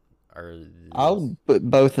whatever, or it I is. would put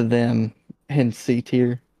both of them in C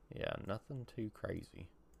tier. Yeah, nothing too crazy.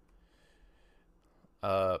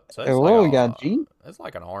 So And what we got? Jeep? it's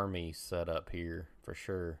like an army setup here for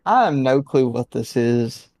sure. I have no clue what this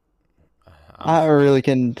is. I'm I sure. really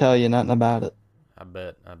couldn't tell you nothing about it. I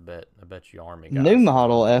bet you army New guys know.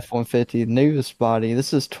 model F-150, newest body.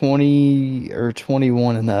 This is 20 or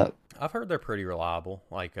 21 and up. I've heard they're pretty reliable.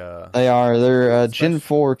 Like They are. They're Gen especially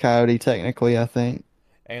 4 Coyote technically, I think.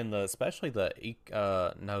 and especially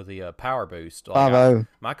the power boost. Like 5.0.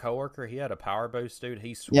 my coworker, he had a power boost, dude.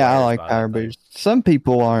 He Yeah, I swears like by Power that thing. Boost. Some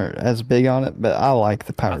people aren't as big on it, but I like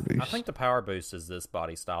the Power I think Boost. the power boost is this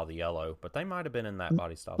body style, the yellow, but they might have been in that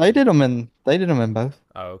body style They too. did them in both.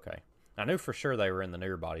 Oh, okay. I knew for sure they were in the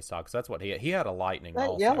newer body style because that's what he had a Lightning That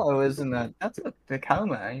also. yellow isn't that's a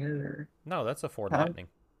Tacoma, ain't it? Or No, that's a Ford Tacoma? Lightning.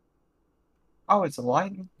 Oh, it's a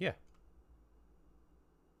Lightning. Yeah.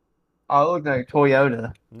 Oh, it looks like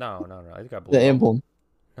Toyota. No. It's got The blue oval. emblem.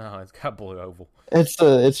 No, it's got blue oval.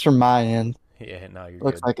 It's from my end. Yeah, no, you're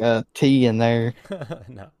Looks good. like a T in there.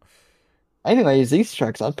 No. Anyways, these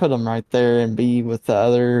trucks, I'd put them right there and be with the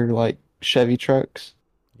other like Chevy trucks.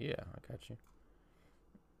 Yeah, I got you.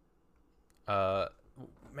 Uh,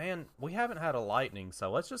 man, we haven't had a Lightning,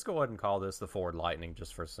 so let's just go ahead and call this the Ford Lightning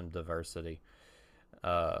just for some diversity.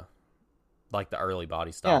 Uh, like the early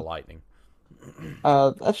body Yeah. style Lightning.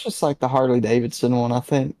 That's just like the Harley Davidson one, I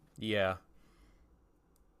think. Yeah,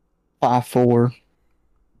 5.4.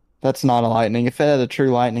 That's not a lightning. If it had a true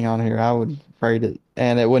lightning on here, I would rate it,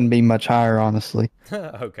 and it wouldn't be much higher, honestly.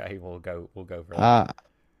 Okay, we'll go for that. I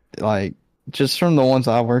like just from the ones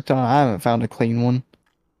I worked on, I haven't found a clean one.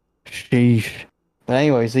 Sheesh. But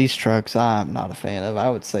anyways, these trucks I'm not a fan of. I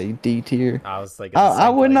would say D tier. I was thinking the same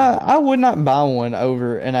I would not buy one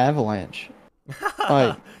over an Avalanche.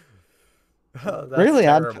 Like thing. Oh, that's really,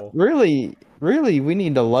 terrible. really we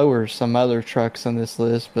need to lower some other trucks on this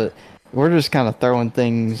list, but we're just kind of throwing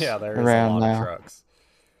things Yeah, there is a around lot of now. trucks.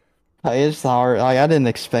 Like, it's hard. Like I didn't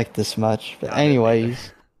expect this much. But I didn't either.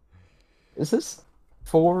 anyways, is this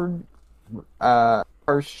Ford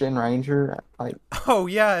first gen Ranger? Like Oh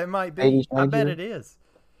yeah, it might be. 80s I bet Ranger? it is.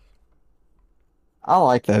 I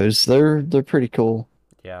like those. They're pretty cool.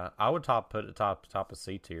 Yeah, I would put it top of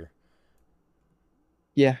C tier.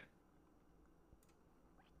 Yeah.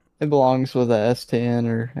 It belongs with a S10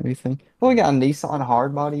 or anything. Well, we got a Nissan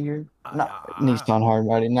hardbody here. Not I, Nissan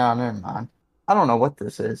hardbody. No, never mind. I don't know what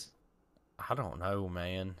this is. I don't know,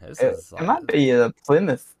 man. This It, is it like, might be a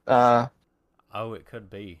Plymouth. oh, it could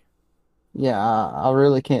be. Yeah, I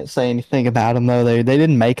really can't say anything about them though. They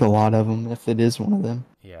didn't make a lot of them. If it is one of them,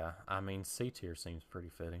 Yeah, I mean C tier seems pretty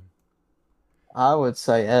fitting. I would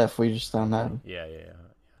say F. We just don't know. Yeah.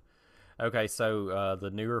 Okay, so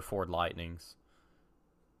the newer Ford Lightnings.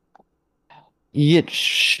 You get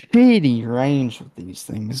shitty range with these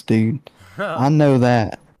things, dude. I know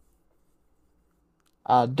that.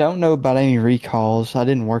 I don't know about any recalls. I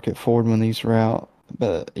didn't work at Ford when these were out,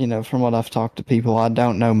 but from what I've talked to people, I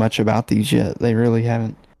don't know much about these yet. They really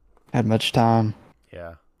haven't had much time.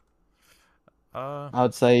 Yeah. I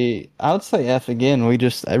would say F again.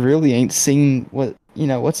 I really ain't seen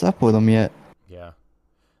what's up with them yet. Yeah.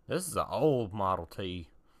 This is an old Model T.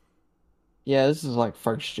 Yeah, this is like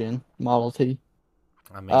first gen Model T.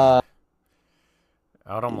 I mean, Uh,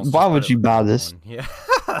 I would almost why just put would it you with buy that this? one.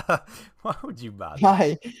 Yeah. Why would you buy this?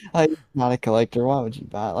 Why? Like, not a collector. Why would you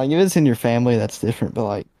buy it? Like, if it's in your family, that's different. But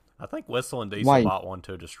like, I think Whistle and Diesel why? bought one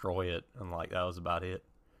to destroy it, and like that was about it.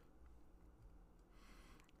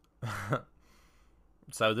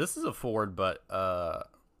 So this is a Ford, but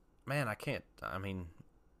man, I can't. I mean,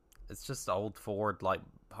 it's just old Ford like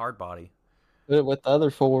hard body. Put it with the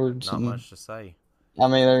other Fords, Not and much to say. I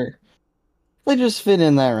mean, they just fit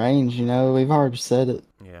in that range. We've already said it.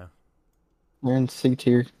 Yeah. They're in C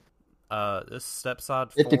tier. This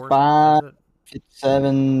stepside Ford, is 55, it?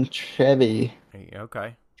 57 Chevy.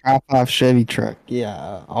 Okay. Tri-5 Chevy truck.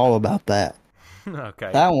 Yeah, all about that.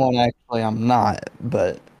 Okay. That one actually I'm not,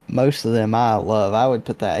 but most of them I love. I would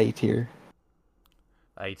put that A tier.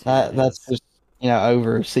 A tier it That's is. just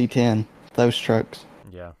over C10. Those trucks.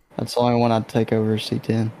 Yeah. That's the only one I'd take over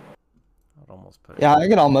C10. I'd almost put it Yeah, I here.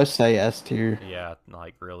 could almost say S tier. Yeah,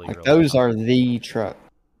 like really, Like really those high. are the truck.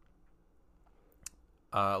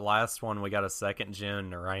 Last one we got a second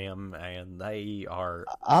gen Ram, and they are.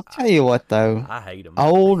 I'll tell you what though, I hate them.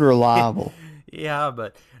 old reliable. Yeah,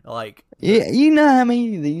 but like Yeah, you know how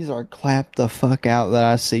many of these are clapped the fuck out that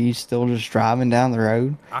I see still just driving down the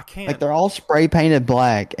road? I Like can't. they're all spray painted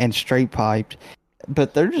black and straight piped,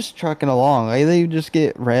 but they're just trucking along. Like they just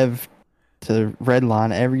get revved to red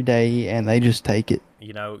line every day and they just take it.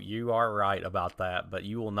 You are right about that, but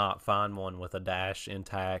you will not find one with a dash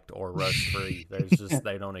intact or rust free. There's just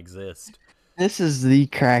they don't exist. This is the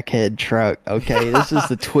crackhead truck, okay? This is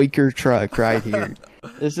the tweaker truck right here.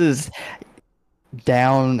 This is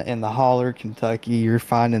down in the holler, Kentucky. You're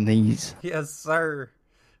finding these. Yes, sir.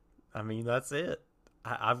 I mean, that's it.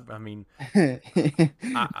 I mean,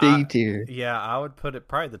 D tier. yeah, I would put it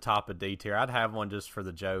probably the top of D tier. I'd have one just for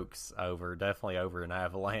the jokes definitely over an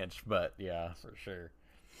Avalanche, but yeah, for sure.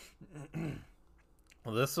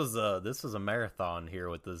 Well, this was a marathon here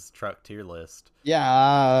with this truck tier list.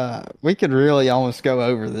 Yeah, we could really almost go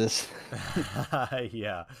over this.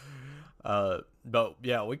 Yeah. But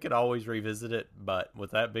yeah, we could always revisit it. But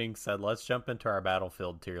with that being said, let's jump into our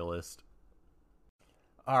Battlefield tier list.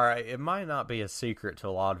 All right, it might not be a secret to a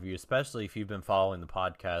lot of you, especially if you've been following the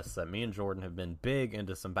podcast, that me and Jordan have been big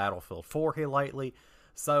into some Battlefield 4 here lately.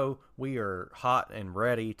 So we are hot and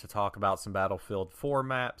ready to talk about some Battlefield 4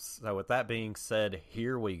 maps. So with that being said,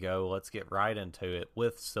 here we go. Let's get right into it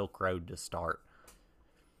with Silk Road to start.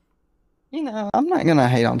 I'm not gonna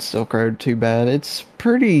hate on Silk Road too bad. It's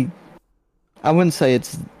pretty. I wouldn't say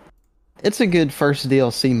it's a good first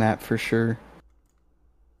DLC map for sure.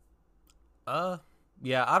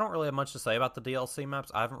 Yeah, I don't really have much to say about the DLC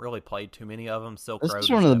maps. I haven't really played too many of them. Silk This Road is is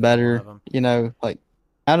one of the definitely one better, of them. like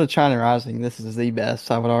out of China Rising, this is the best,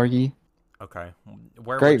 I would argue. Okay,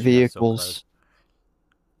 where Great would you have Silk Road? vehicles.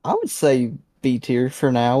 I would say B tier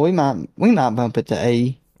for now. We might bump it to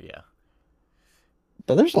A. Yeah,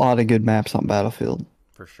 So there's a lot of good maps on Battlefield.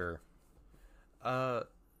 for sure. Uh,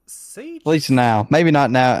 At least Siege. now. Maybe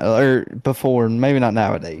not now or before, maybe not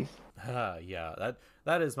nowadays. Yeah,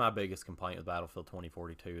 that is my biggest complaint with Battlefield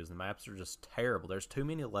 2042 is the maps are just terrible. There's too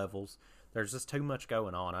many levels. There's just too much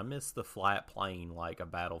going on. I miss the flat plain like a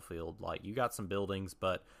Battlefield. Like you got some buildings,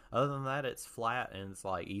 but other than that, it's flat and it's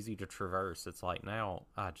like easy to traverse. It's like now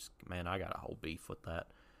I got a whole beef with that.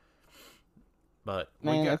 But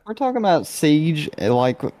we Man, got if we're talking about Siege,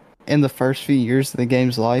 like in the first few years of the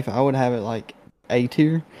game's life, I would have it like A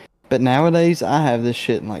tier. But nowadays, I have this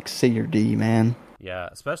shit in like C or D, man. yeah,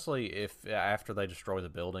 especially if after they destroy the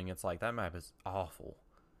building, it's like that map is awful.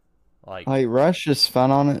 Like Like Rush is fun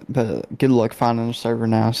on it, but good luck finding a server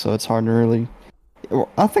now, so it's hard to really. Well,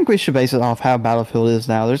 I think we should base it off how Battlefield is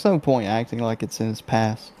now. There's no point acting like it's in its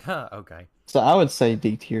past. okay. So I would say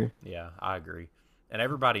D tier. Yeah, I agree. And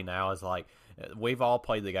everybody now is like, we've all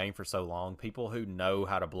played the game for so long. People who know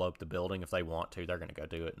how to blow up the building, if they want to, they're going to go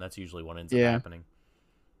do it. And that's usually what ends up Yeah. happening.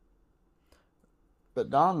 But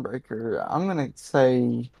Dawnbreaker, I'm gonna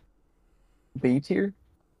say B tier.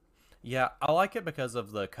 Yeah, I like it because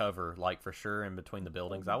of the cover, like for sure, in between the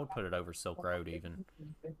buildings. I would put it over Silk Road even.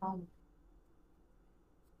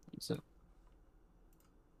 So,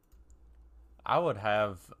 I would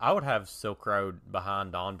have Silk Road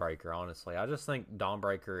behind Dawnbreaker, honestly. I just think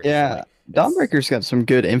Dawnbreaker is yeah, like it's Dawnbreaker's got some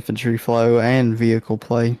good infantry flow and vehicle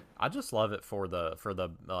play. I just love it for the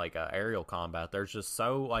like aerial combat. There's just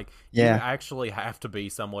so like you Yeah, actually have to be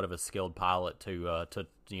somewhat of a skilled pilot to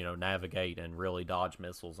navigate and really dodge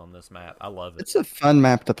missiles on this map. I love it. it's a fun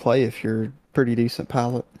map to play if you're a pretty decent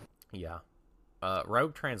pilot. Yeah.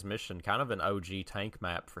 Rogue Transmission, kind of an OG tank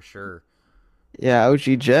map for sure. Yeah,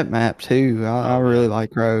 OG Jet map too. I Oh really yeah,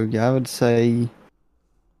 like Rogue. I would say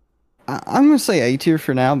I'm gonna say A tier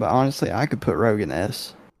for now, but honestly, I could put Rogue in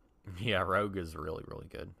S. yeah. Rogue is really really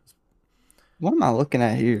good. What am I looking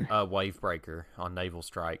at here? Wavebreaker on Naval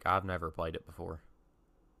Strike. I've never played it before.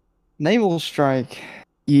 Naval Strike.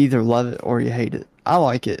 You either love it or you hate it. I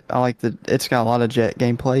like it. I like the. It's got a lot of jet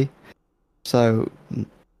gameplay. So,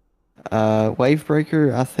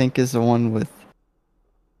 Wavebreaker, I think, is the one with.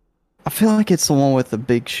 I feel like it's the one with the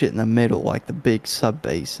big shit in the middle, like the big sub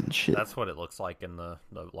base and shit. That's what it looks like in the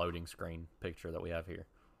loading screen picture that we have here.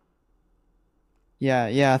 Yeah,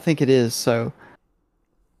 yeah, I think it is. So,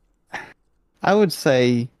 I would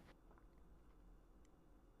say,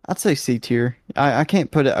 I'd say C tier. I can't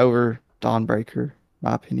put it over Dawnbreaker,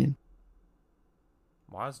 my opinion.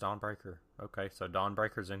 Why is Dawnbreaker? Okay, so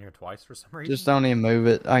Dawnbreaker's in here twice for some Just reason. don't even move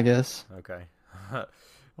it, I guess. Okay.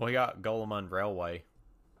 We got Golemund Railway.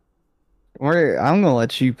 Where I'm gonna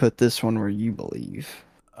let you put this one where you believe.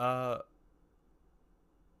 Uh,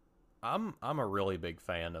 I'm a really big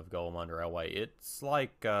fan of Golemund Railway. It's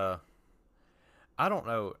like I don't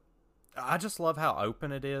know. I just love how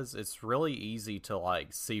open it is. It's really easy to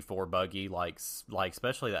like C4 buggy like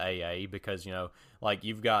especially the AA because like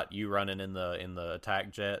you've got you running in the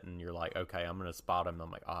attack jet and you're like okay I'm gonna spot him. I'm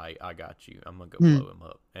like I got you. I'm gonna go Hmm. blow him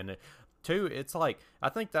up. And two, it's like I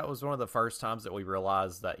think that was one of the first times that we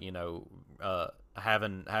realized that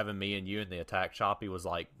having me and you in the attack choppy was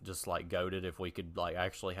like just like goated if we could like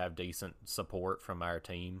actually have decent support from our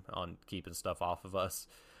team on keeping stuff off of us.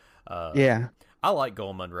 Uh, Yeah. I like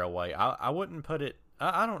Golemund Railway. I wouldn't put it.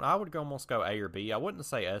 I don't. I would almost go A or B. I wouldn't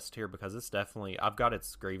say S tier because it's definitely. I've got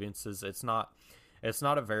its grievances. It's not. It's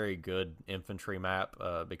not a very good infantry map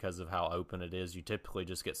because of how open it is. You typically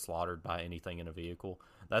just get slaughtered by anything in a vehicle.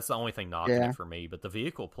 That's the only thing knocking Yeah. it for me. But the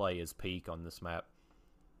vehicle play is peak on this map.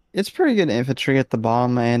 It's pretty good infantry at the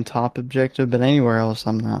bottom and top objective, but anywhere else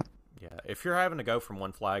I'm not. Yeah, if you're having to go from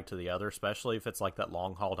one flag to the other, especially if it's like that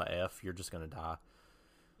long haul to F, you're just gonna die.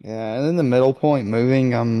 Yeah, and then the middle point moving,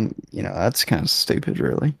 that's kind of stupid,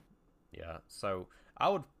 really. Yeah, so I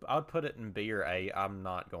would put it in B or A. I'm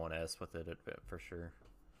not going S with it for sure.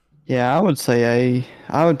 Yeah, I would say A.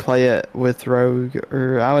 I would play it with Rogue,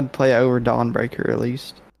 or I would play it over Dawnbreaker at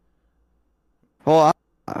least. Well,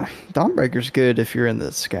 Dawnbreaker's good if you're in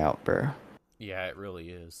the scout, bro. Yeah, it really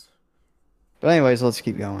is. But anyways, let's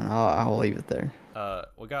keep going. I'll leave it there.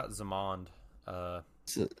 We got Zamond,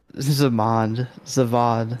 Zavad.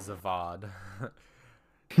 Zavad.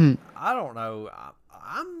 Hmm. I don't know.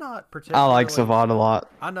 I'm not I like particularly. Zavad a lot.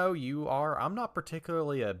 I know you are. I'm not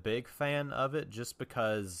particularly a big fan of it, just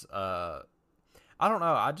because. I don't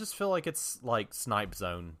know. I just feel like it's like Snipe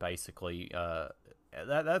Zone, basically.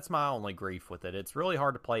 That's my only grief with it. It's really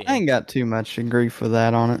hard to play. I ain't got too much grief with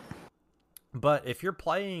that on it. But if you're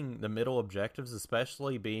playing the middle objectives,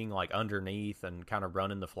 especially being like underneath and kind of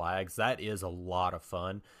running the flags, that is a lot of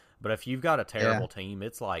fun. But if you've got a Yeah. terrible team,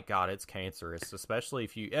 it's like God, it's cancerous. Especially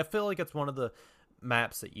if you, I feel like it's one of the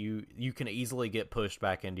maps that you can easily get pushed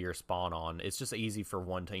back into your spawn on. It's just easy for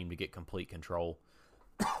one team to get complete control.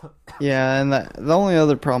 Yeah, and the only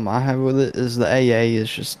other problem I have with it is the AA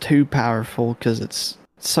is just too powerful because it's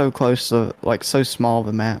so close to, like, so small of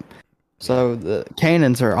a map. Yeah, So the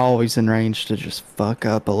cannons are always in range to just fuck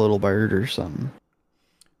up a little bird or something.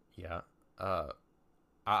 yeah.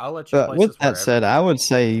 I'll let you But place with this that wherever. said, I would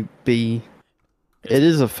say B. It's It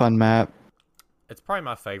is a fun map. it's probably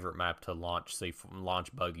my favorite map to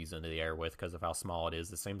launch buggies into the air with because of how small it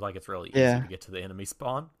is. It seems like it's really easy Yeah. to get to the enemy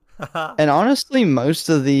spawn. And honestly, most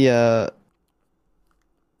of the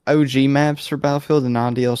OG maps for Battlefield and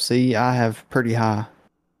non-DLC, I have pretty high.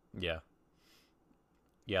 Yeah,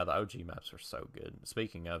 yeah. The OG maps are so good.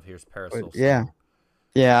 Speaking of, here's But Parasil yeah. Sun.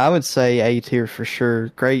 Yeah, I would say A tier for sure.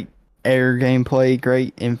 Great air gameplay,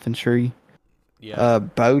 great infantry. Yeah,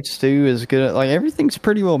 Boats too is good. Like everything's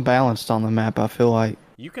pretty well balanced on the map, I feel like.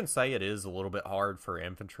 you can say it is a little bit hard for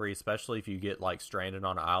infantry, especially if you get like stranded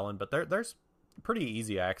on an island. But there's pretty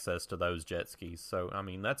easy access to those jet skis. So I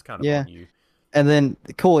mean, that's kind of Yeah. on you. And then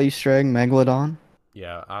the cool Easter egg, Megalodon.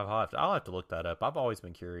 Yeah, I'll have to look that up. I've always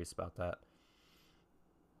been curious about that.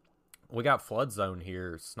 We got Flood Zone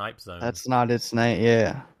here, Snipe Zone. That's not its name.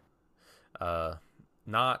 Yeah. Uh,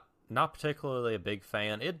 not particularly a big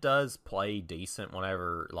fan. It does play decent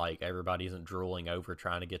whenever like everybody isn't drooling over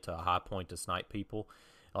trying to get to a high point to snipe people.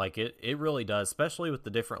 Like it really does, especially with the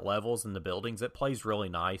different levels and the buildings. It plays really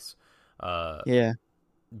nice. Uh, Yeah.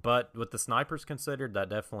 but with the snipers considered, that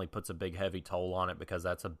definitely puts a big heavy toll on it because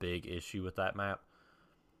that's a big issue with that map.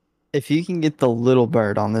 If you can get the little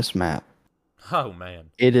bird on this map, Oh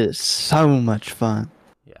man, it is so much fun.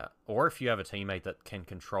 yeah. Or if you have a teammate that can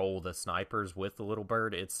control the snipers with the little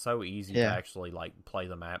bird, it's so easy to Yeah. actually like play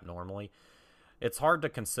the map normally. It's hard to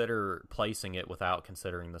consider placing it without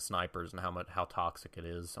considering the snipers and how toxic it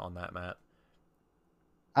is on that map.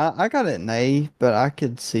 I got it in A, but I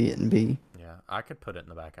could see it in B Yeah, I could put it in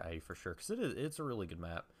the back of A for sure because it's a really good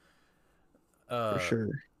map. for Uh, sure.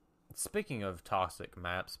 Speaking of toxic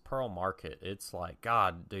maps, Pearl Market, it's like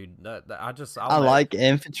God, dude. I like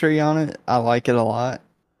infantry on it. I like it a lot.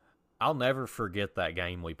 I'll never forget that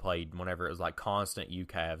game we played whenever it was like constant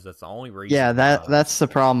UCAVs. That's the only Yeah, reason. that's the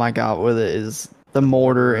problem I got with it is the The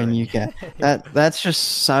mortar mortar and and you can that's just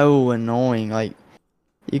so annoying. Like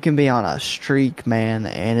you can be on a streak, man,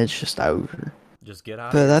 and it's just over. just get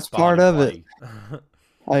out of But your that's spot part and of it. play.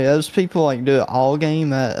 Like those people like do it all game.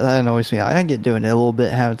 That annoys me. I get doing it a little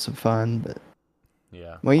bit, having some fun, but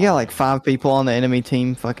Yeah, when you got all like games. 5 people on the enemy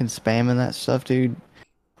team fucking spamming that stuff, dude.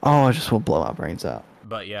 Oh, I just will blow my brains out.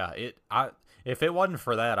 But yeah, if it wasn't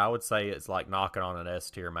for that, I would say it's like knocking on an S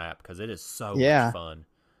tier map because it is so much Yeah, fun.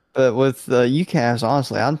 but with UCAS,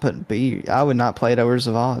 honestly, I'd put B. I would not play it over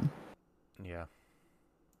Zavad. Yeah.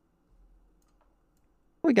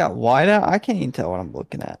 We got whiteout. I can't even tell what I'm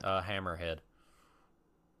looking at. Hammerhead.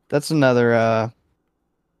 That's another.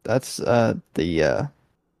 That's the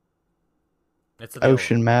It's a naval.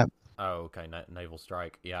 ocean map. Oh, okay. Naval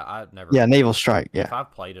Strike. Yeah, I've never. Yeah, Naval Strike. If Yeah,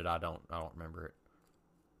 I've played it, I don't remember it.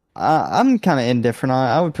 I'm kind of indifferent on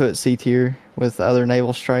it. I would put C tier with the other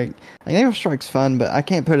Naval Strike. Like, Naval Strike's fun, but I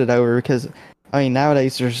can't put it over because I mean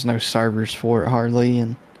nowadays there's no servers for it hardly,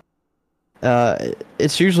 and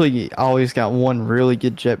it's usually always got one really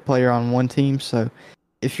good jet player on one team. So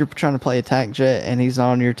if you're trying to play attack jet and he's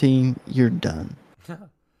not on your team, you're done.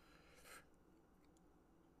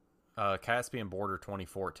 Caspian Border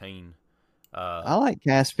 2014. I like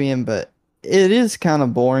Caspian, but it is kind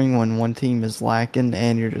of boring when one team is lacking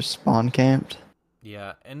and you're just spawn camped.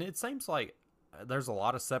 Yeah, and it seems like there's a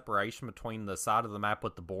lot of separation between the side of the map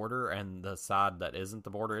with the border and the side that isn't the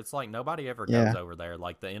border. It's like nobody ever Yeah. goes over there.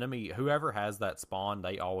 Like the enemy, whoever has that spawn,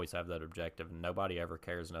 they always have that objective, and nobody ever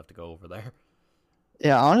cares enough to go over there.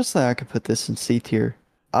 Yeah, honestly, I could put this in C tier.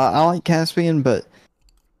 I like Caspian, but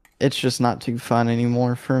it's just not too fun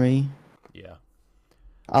anymore for me. Yeah.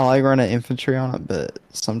 I like running infantry on it, but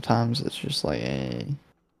sometimes it's just like, eh.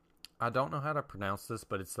 I don't know how to pronounce this,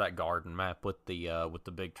 but it's that garden map with the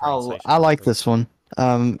big train Oh, station. I like marker. this one.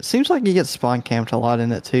 Seems like you get spawn camped a lot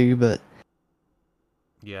in it too, but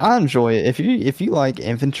Yeah, I enjoy it. If you like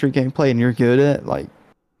infantry gameplay and you're good at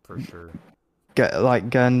for sure. like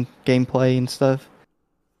gun gameplay and stuff,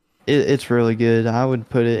 it's really good. I would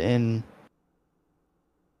put it in.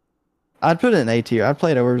 I'd put it in A tier. I'd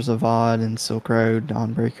play it over Zavad and Silk Road,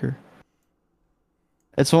 Dawnbreaker.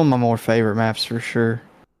 It's one of my more favorite maps for sure.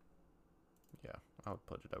 Yeah, I would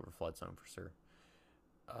put it over Flood Zone for sure.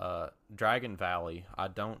 Dragon Valley. I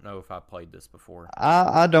don't know if I played this before.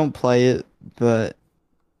 I don't play it, but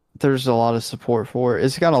there's a lot of support for it.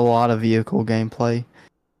 It's got a lot of vehicle gameplay.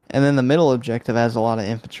 And then the middle objective has a lot of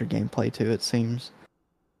infantry gameplay too, it seems.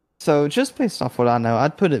 So just based off what I know,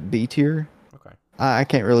 I'd put it B tier. Okay. I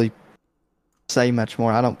can't really say much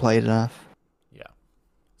more. I don't play it enough. Yeah.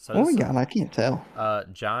 So What we got? I can't tell.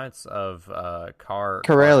 Giants of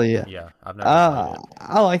Corellia. Yeah, I've never played it.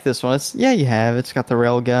 I like this one. You have. It's got the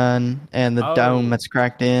rail gun and the dome that's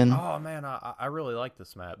cracked in. Oh man, I really like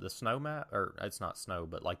this map. The snow map, or it's not snow,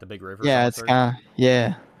 but like the big river. Yeah, it's kind of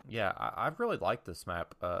yeah. Yeah, I really like this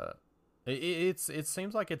map. It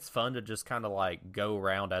seems like it's fun to just kind of like go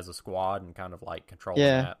around as a squad and kind of like control the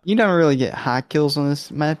map. You don't really get high kills on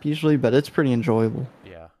this map usually, but it's pretty enjoyable.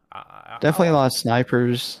 Yeah, definitely a lot of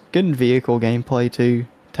snipers. Good vehicle gameplay too.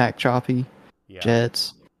 Tac choppy,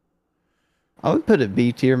 jets. I would put it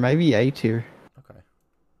B tier, maybe A tier. Okay,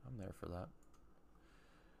 I'm there for that.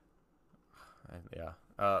 And, yeah,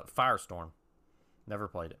 Firestorm. Never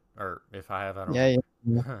played it, or if I have, I don't. Yeah.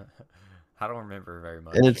 I don't remember very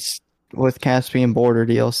much. It's with Caspian Border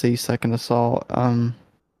DLC, Second Assault. Firestorm.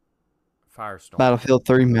 Battlefield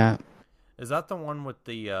 3 map. Is that the one with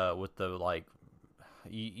the like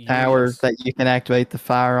tower that you can activate the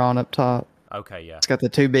fire on up top? Okay, yeah. It's got the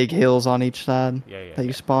two big hills on each side. That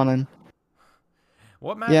you spawn in.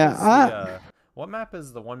 What map what map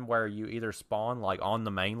is the one where you either spawn like on the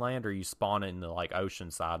mainland or you spawn in the like ocean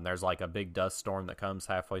side and there's like a big dust storm that comes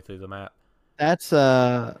halfway through the map? That's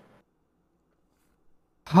oh,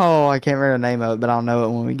 I can't remember the name of it, but I'll know it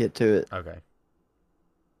when we get to it. Okay.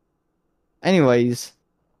 Anyways,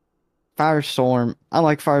 Firestorm. I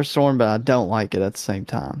like Firestorm, but I don't like it at the same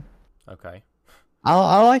time. Okay.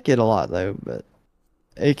 I like it a lot though, but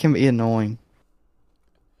it can be annoying.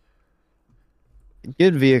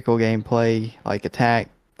 Good vehicle gameplay, like attack,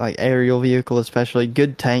 like aerial vehicle especially.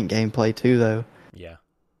 Good tank gameplay too, though. Yeah.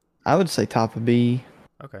 I would say top of B.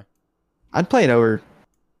 Okay. I'd play it over,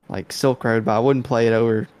 like Silk Road, but I wouldn't play it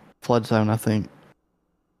over Flood Zone, I think.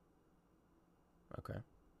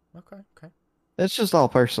 Okay. It's just all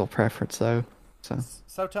personal preference, though.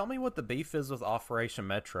 So tell me what the beef is with Operation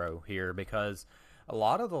Metro here, because a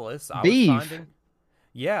lot of the lists I was finding...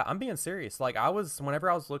 Yeah, I'm being serious. Like,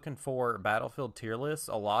 whenever I was looking for Battlefield tier lists,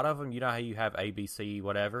 a lot of them, you know how you have A, B, C,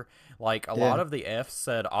 whatever? Like, a lot of the Fs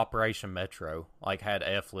said Operation Metro. Like, had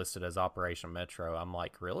F listed as Operation Metro. I'm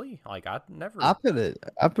like, really? Like, I put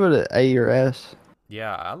it A or S.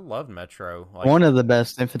 Yeah, I love Metro. Like, one of the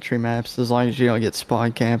best infantry maps, as long as you don't get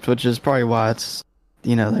spawn camped, which is probably why it's,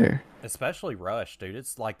 there. Especially Rush, dude.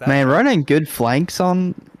 It's like that. Man, running good flanks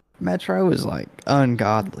on Metro is like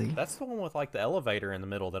ungodly. That's the one with like the elevator in the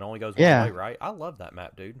middle that only goes one way, right? I love that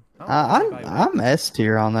map, dude. I'm S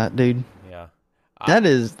tier on that, dude. Yeah, that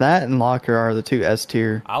and Locker are the two S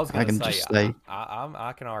tier. I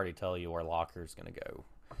can already tell you where Locker's gonna go.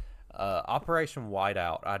 Operation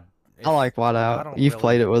Whiteout. I like Whiteout. You've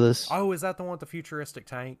played it with us. Oh, is that the one with the futuristic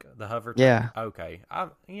tank, the hover tank? Yeah. Okay. I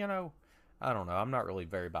don't know. I'm not really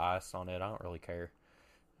very biased on it. I don't really care.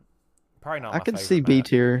 Probably not. I could see B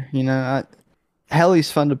tier.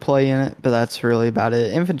 Heli's fun to play in it, but that's really about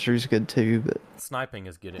it. Infantry's good too, but sniping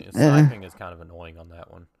is good. Sniping is kind of annoying on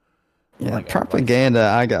that one. Yeah, like Propaganda,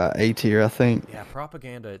 I got A tier, I think. Yeah,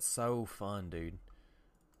 Propaganda, it's so fun, dude.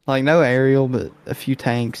 Like no aerial, but a few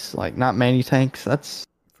tanks. Like not many tanks. That's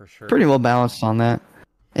for sure. Pretty well balanced on that.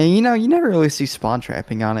 And you never really see spawn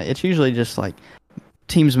trapping on it. It's usually just like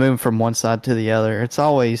teams moving from one side to the other. It's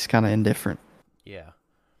always kind of indifferent. Yeah.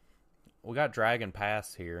 We got Dragon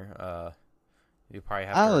Pass here. You probably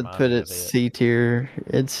have to I would put it C tier.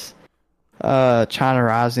 It's China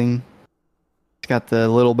Rising. It's got the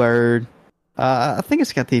little bird. I think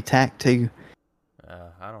it's got the attack too.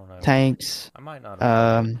 I don't know. Tanks. I might not.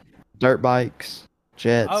 Dirt bikes,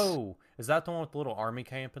 jets. Oh, is that the one with the little army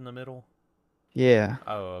camp in the middle? Yeah.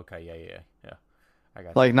 Oh, okay. Yeah. I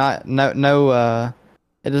got. Like no.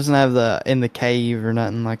 It doesn't have the in the cave or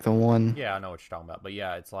nothing like the one. Yeah, I know what you're talking about, but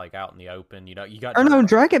yeah, it's like out in the open. You got. Or no,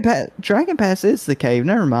 Dragon Pass is the cave.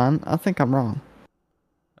 Never mind. I think I'm wrong.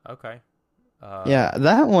 Okay. Yeah,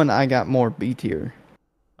 that one I got more B tier.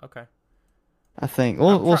 Okay. I think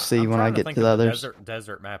we'll see when I get to the others.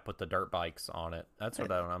 Desert map with the dirt bikes on it. That's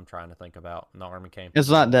what I'm trying to think about. The army camp. It's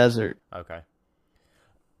not desert. Okay.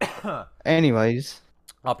 Anyways,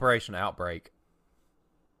 Operation Outbreak.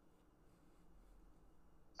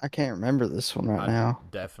 I can't remember this one right now.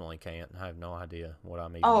 Definitely can't. I have no idea what I'm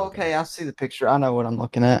even. Oh, okay. I see the picture. I know what I'm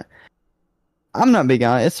looking at. I'm not big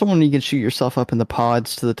on it. It's the one you can shoot yourself up in the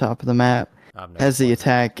pods to the top of the map. Has the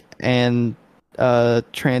attack and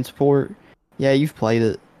transport. Yeah, you've played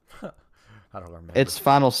it. I don't remember. It's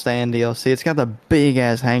Final Stand DLC. It's got the big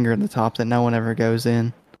ass hangar at the top that no one ever goes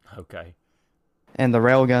in. Okay. and the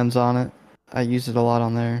railguns on it. I use it a lot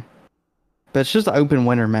on there. But it's just an open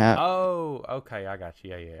winter map. Oh, okay. I got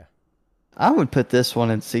you. Yeah, yeah. I would put this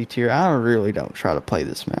one in C tier. I really don't try to play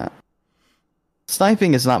this map.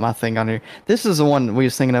 Sniping is not my thing on here. This is the one we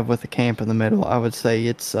was thinking of with the camp in the middle. I would say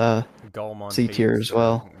it's Golemon C tier Peaks as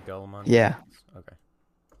well. or Golemon Yeah. Peaks? Okay.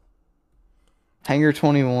 Hangar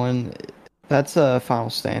 21. That's a final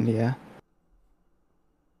stand, yeah.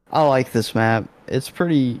 I like this map. It's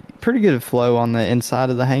pretty good flow on the inside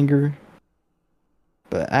of the hangar.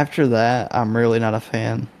 But after that, I'm really not a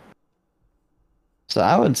fan. So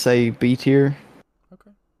I would say B tier.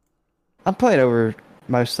 Okay. I played over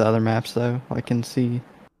most of the other maps though. I can see.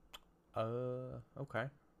 Okay.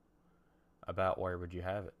 About where would you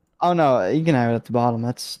have it? Oh no, you can have it at the bottom.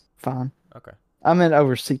 That's fine. Okay. I meant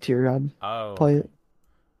over C tier. I'd Oh, play okay. it.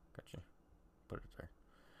 Got you. Put it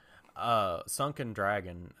there. Sunken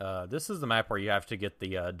Dragon. This is the map where you have to get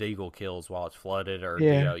the Deagle kills while it's flooded, or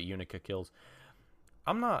Yeah. the Unica kills.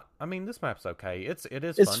 I'm not. I mean, this map's okay. It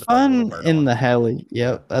is It's fun to play Little fun Bird in on. the heli.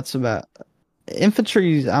 Yep, that's about.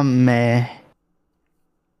 Infantry, I'm meh.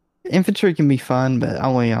 Infantry can be fun, but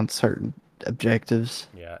only on certain objectives.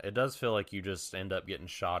 Yeah, it does feel like you just end up getting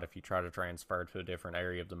shot if you try to transfer to a different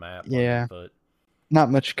area of the map. Yeah. On foot. Not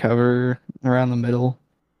much cover around the middle.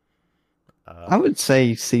 I would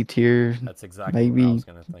say C tier. That's exactly what I Maybe. was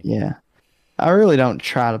gonna think. Yeah. I really don't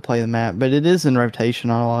try to play the map, but it is in rotation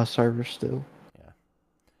on a lot of servers still.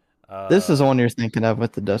 This is the one you're thinking of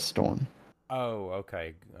with the dust storm. Oh,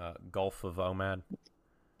 okay. Gulf of Omad.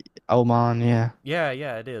 Oman, yeah. Yeah,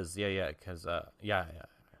 yeah, it is. Yeah, yeah. Because yeah, yeah.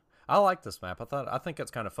 I like this map. I think it's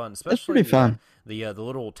kind of fun, It's especially pretty fun. the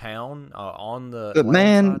little town on the But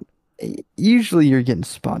land man, side. usually you're getting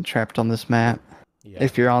spawn trapped on this map. Yeah,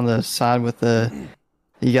 If you're on the side with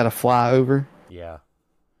you gotta fly over. yeah.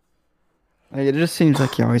 Like, it just seems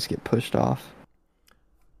like you always get pushed off.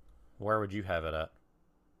 Where would you have it at?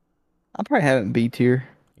 I probably have it in B tier.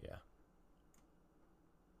 Yeah.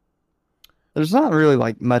 There's not really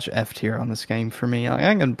like much F tier on this game for me. Like,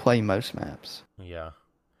 I can play most maps. Yeah.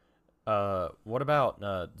 What about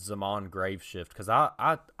Zaman Graveshift? Because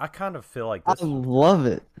I kind of feel like I this. love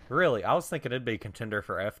it. Really, I was thinking it'd be a contender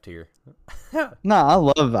for F tier. No, I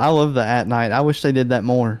love the at night. I wish they did that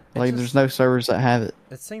more. It Like, just- there's no servers that have it.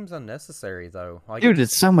 It seems unnecessary though. Like, Dude,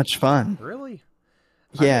 it's so much fun. really.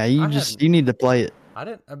 Yeah, you need to play it. I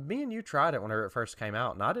didn't. Me and you tried it whenever it first came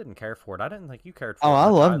out, and I didn't care for it. I didn't think you cared for it. Oh, I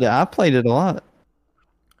much loved it. either. I played it a lot.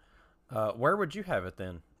 Where would you have it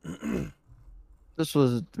then? This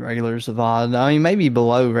was regular Zavad. I mean, maybe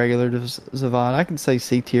below regular Zavad. I can say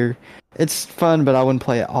C tier. It's fun, but I wouldn't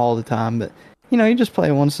play it all the time. But, you just play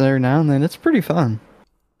it once every now and then. It's pretty fun.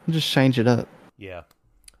 You just change it up. Yeah,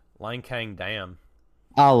 Langkang Dam.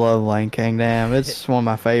 I love Langkang Dam. It's one of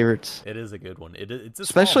my favorites. It is a good one. It's a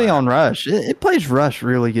Especially small on map. Rush. It plays Rush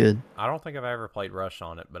really good. I don't think I've ever played Rush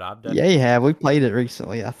on it, but I've done. Yeah, you have. We played it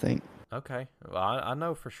recently, I think. Okay, well, I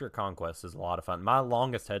know for sure Conquest is a lot of fun. My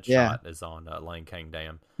longest headshot Yeah. is on Langkang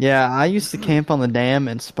Dam. Yeah, I used to camp on the dam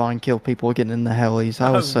and spawn kill people getting in the helis.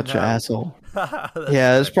 I was Oh, such an no. asshole. That's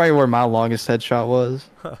Yeah, that's great. probably where my longest headshot was.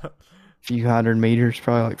 A few hundred meters,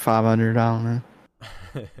 probably like 500. I don't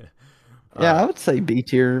know. Yeah, I would say B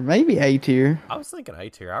tier, maybe A tier. I was thinking A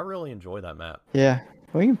tier. I really enjoy that map. Yeah,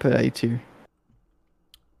 we can put A tier.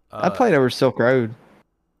 I Uh, played over Silk Road.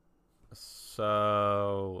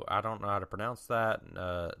 So I don't know how to pronounce that.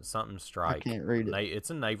 Something strike. can't read it. It's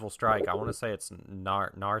a naval strike. I want to say it's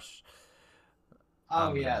Narsh. Oh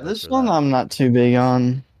I'm yeah, gonna this butcher one that. I'm not too big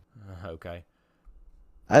on. Okay.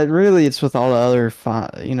 It's with all the other,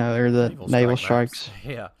 or the naval strike strikes. maps.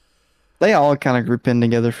 Yeah. They all kind of group in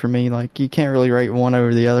together for me. Like you can't really rate one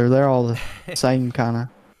over the other. They're all the same kind of.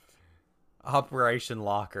 Operation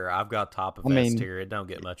Locker. I've got top of I mean, S tier. It don't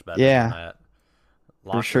get much better yeah, than that.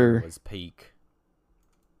 Locker sure. was peak.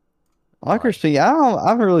 Locker Speed.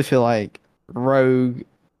 I really feel like Rogue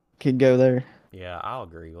could go there. Yeah, I'll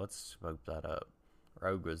agree. Let's vote that up.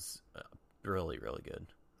 Rogue was really, really good.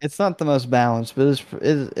 It's not the most balanced, but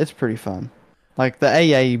it's pretty fun. Like the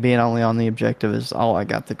AA being only on the objective is all I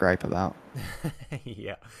got the gripe about.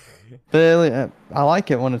 Yeah. But I like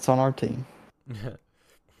it when it's on our team.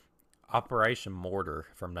 Operation Mortar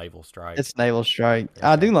from Naval Strike. It's Naval Strike.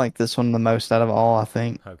 I do like this one the most out of all, I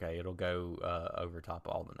think. Okay, it'll go over top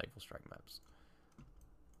of all the Naval Strike maps.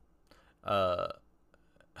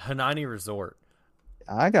 Hanani Resort.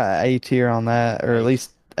 I got A tier on that, or at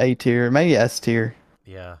least A tier, maybe S tier.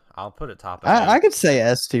 Yeah, I'll put it top of I eight. could say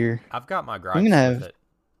S tier. I've got my gripes gonna with have- it.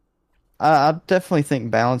 I definitely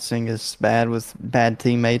think balancing is bad with bad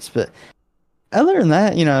teammates, but other than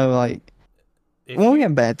that, like if When we you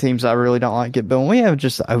have bad teams, I really don't like it. But when we have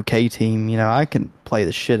just an okay team, I can play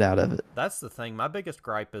the shit out of it. That's the thing. My biggest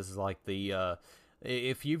gripe is like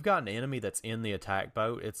if you've got an enemy that's in the attack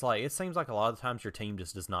boat, it's like it seems like a lot of times your team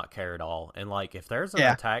just does not care at all. And like if there's an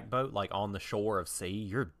Yeah. attack boat like on the shore of sea,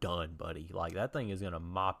 you're done, buddy. Like that thing is gonna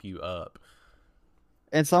mop you up.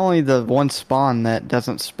 It's only the one spawn that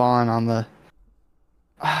doesn't spawn on the.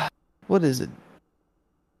 What is it?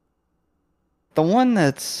 The one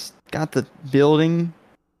that's got the building,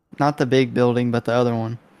 not the big building, but the other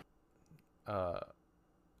one. Uh,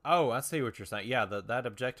 oh, I see what you're saying. Yeah, that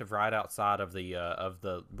objective right outside of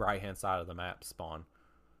the right hand side of the map spawn.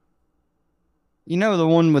 You know the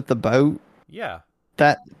one with the boat? Yeah,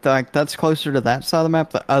 That's closer to that side of the map.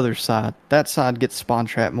 The other side, that side gets spawn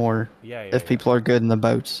trap more yeah, yeah, if yeah. people are good in the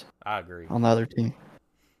boats I agree. on the other team.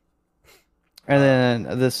 And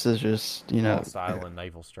then this is just Lost Island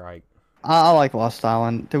Naval Strike. I like Lost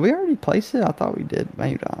Island. Did we already place it? I thought we did.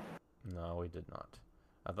 Maybe not. No, we did not.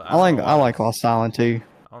 I like Lost Island too.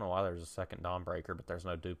 I don't know why there's a second Dawnbreaker, but there's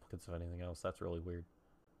no duplicates of anything else. That's really weird.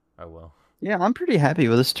 Oh well. Yeah, I'm pretty happy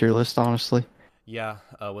with this tier list, honestly. Yeah,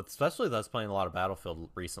 with especially us playing a lot of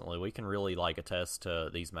Battlefield recently, we can really like attest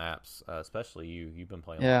to these maps. Especially you. You've been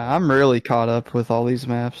playing. Yeah, I'm really caught up with all these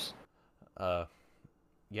maps.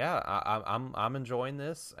 Yeah, I'm enjoying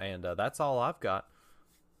this, and that's all I've got.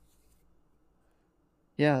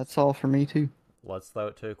 Yeah, that's all for me too. Let's throw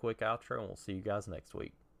it to a quick outro, and we'll see you guys next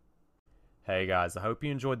week. Hey guys, I hope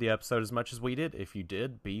you enjoyed the episode as much as we did. If you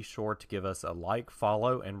did, be sure to give us a like,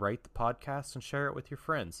 follow, and rate the podcast and share it with your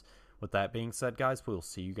friends. With that being said, guys, we'll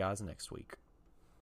see you guys next week.